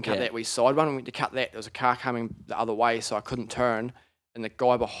Beaumont, you can cut that wee side one. I went to cut that. There was a car coming the other way, so I couldn't turn. And the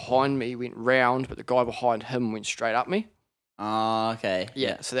guy behind me went round, but the guy behind him went straight up me. Oh, okay.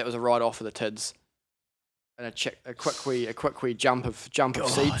 Yeah, so that was a ride-off for the tids. And a quick wee jump of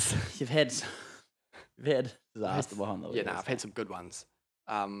seats. You've had disaster behind the wheel. Yeah, no, I've had some good ones.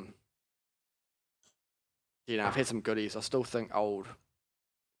 I've had some goodies. I still think old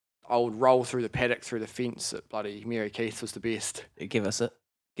old roll through the paddock through the fence at bloody Mary Keith was the best. Give us it.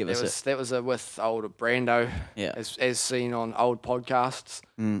 Give us it. That was with old Brando, Yeah. as seen on old podcasts.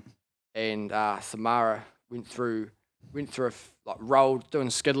 Mm. And Samara went through like rolled doing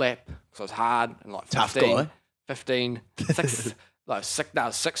skid lap because it was hard and like Tough 15, guy. 15 six, like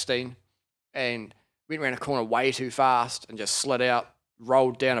 16, and went around a corner way too fast and just slid out,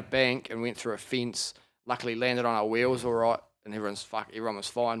 rolled down a bank and went through a fence. Luckily landed on our wheels all right, and everyone was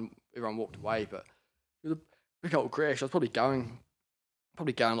fine. Everyone walked away, but it was a big old crash. I was probably going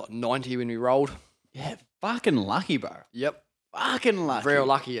like 90 when we rolled. Yeah, fucking lucky, bro. Yep. Fucking lucky. Real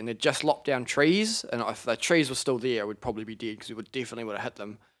lucky, and they just lopped down trees, and if the trees were still there, we'd probably be dead because we would have hit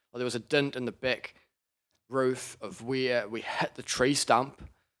them. Well, there was a dent in the back roof of where we hit the tree stump,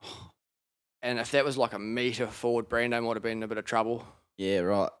 and if that was like a metre forward, Brando might have been in a bit of trouble. Yeah,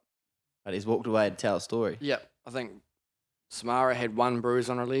 right. But he's walked away to tell a story. Yep, I think Samara had one bruise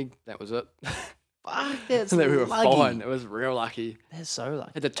on her leg. That was it. Fuck, that's and then we were lucky. fine. It was real lucky. That's so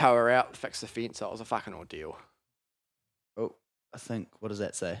lucky. Had to tow her out, fix the fence. So it was a fucking ordeal. Oh, I think, what does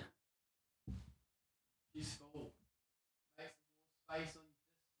that say? She's full. Make some more space on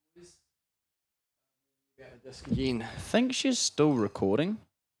this again. I think she's still recording,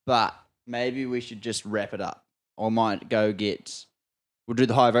 but maybe we should just wrap it up. I might go we'll do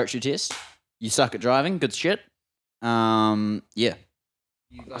the high virtue test. You suck at driving, good shit. Yeah.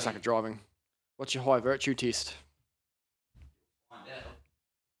 I suck at driving. What's your high virtue test? Find out. As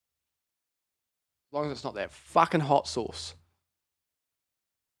long as it's not that fucking hot sauce.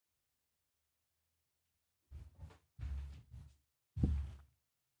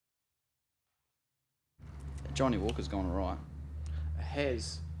 Johnny Walker's gone all right. It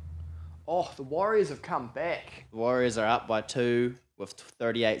has. Oh, the Warriors have come back. The Warriors are up by 2 with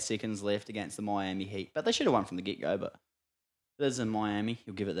 38 seconds left against the Miami Heat. But they should have won from the get-go, but it is in Miami.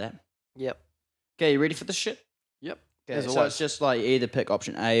 You'll give it that. Yep. Okay, you ready for this shit? Yep. Okay, As so always. it's just like either pick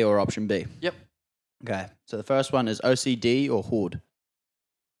option A or option B. Yep. Okay, so the first one is OCD or Hoard.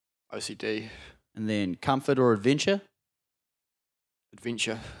 OCD. And then comfort or adventure,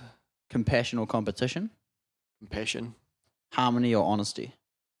 Adventure. compassion or competition, Compassion. harmony or honesty,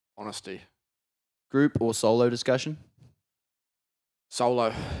 Honesty. group or solo discussion,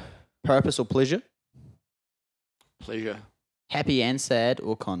 Solo. purpose or pleasure, Pleasure. happy and sad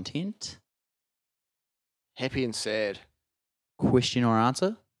or content, Happy and sad. question or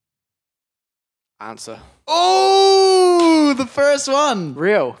answer. Answer. Oh, the first one.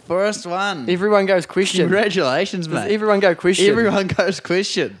 Real. First one. Everyone goes question. Congratulations, Does mate. everyone go question? Everyone goes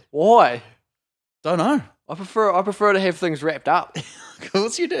question. Why? Don't know. I prefer to have things wrapped up. Of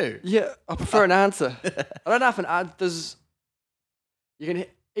course you do. Yeah, I prefer an answer. I don't know if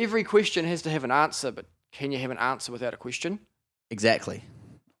every question has to have an answer, but can you have an answer without a question? Exactly.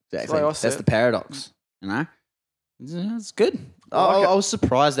 That's the way I see That's it. the paradox. You know? It's good. I like it. I was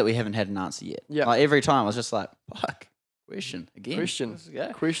surprised that we haven't had an answer yet. Yeah. Like every time I was just like, fuck. Question. Again. Question. Let's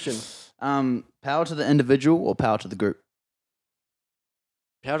go. Question. Power to the individual or power to the group?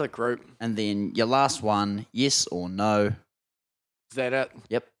 Power to the group. And then your last one, yes or no. Is that it?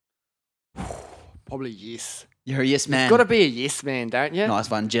 Yep. Probably yes. You're a yes man. Got to be a yes man, don't you?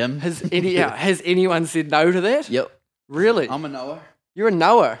 Nice one, Jim. Has anyone said no to that? Yep. Really? I'm a knower. You're a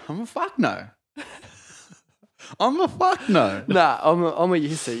knower. I'm a fuck no. I'm a fuck no. Nah, I'm a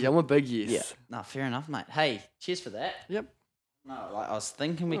yesy. I'm a big yes. Yeah. No, fair enough, mate. Hey, cheers for that. Yep. No, like I was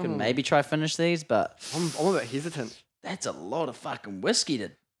thinking we could maybe try finish these, but I'm a bit hesitant. that's a lot of fucking whiskey to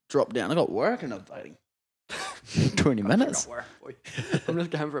drop down. I got work in about 20 minutes. Not work, boy. I'm just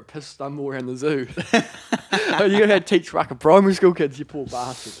going for a piss stumble around the zoo. Oh, you're gonna teach fucking primary school kids, you poor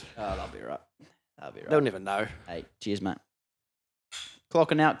bastard. Oh, that'll be right. That'll be right. They'll never know. Hey, cheers, mate.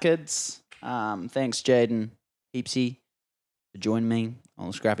 Clocking out, kids. Thanks, Jaden, Heapsy, for joining me on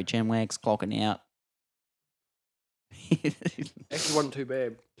the Scrappy Chinwags. Clocking out. Actually, wasn't too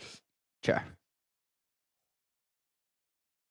bad. Sure.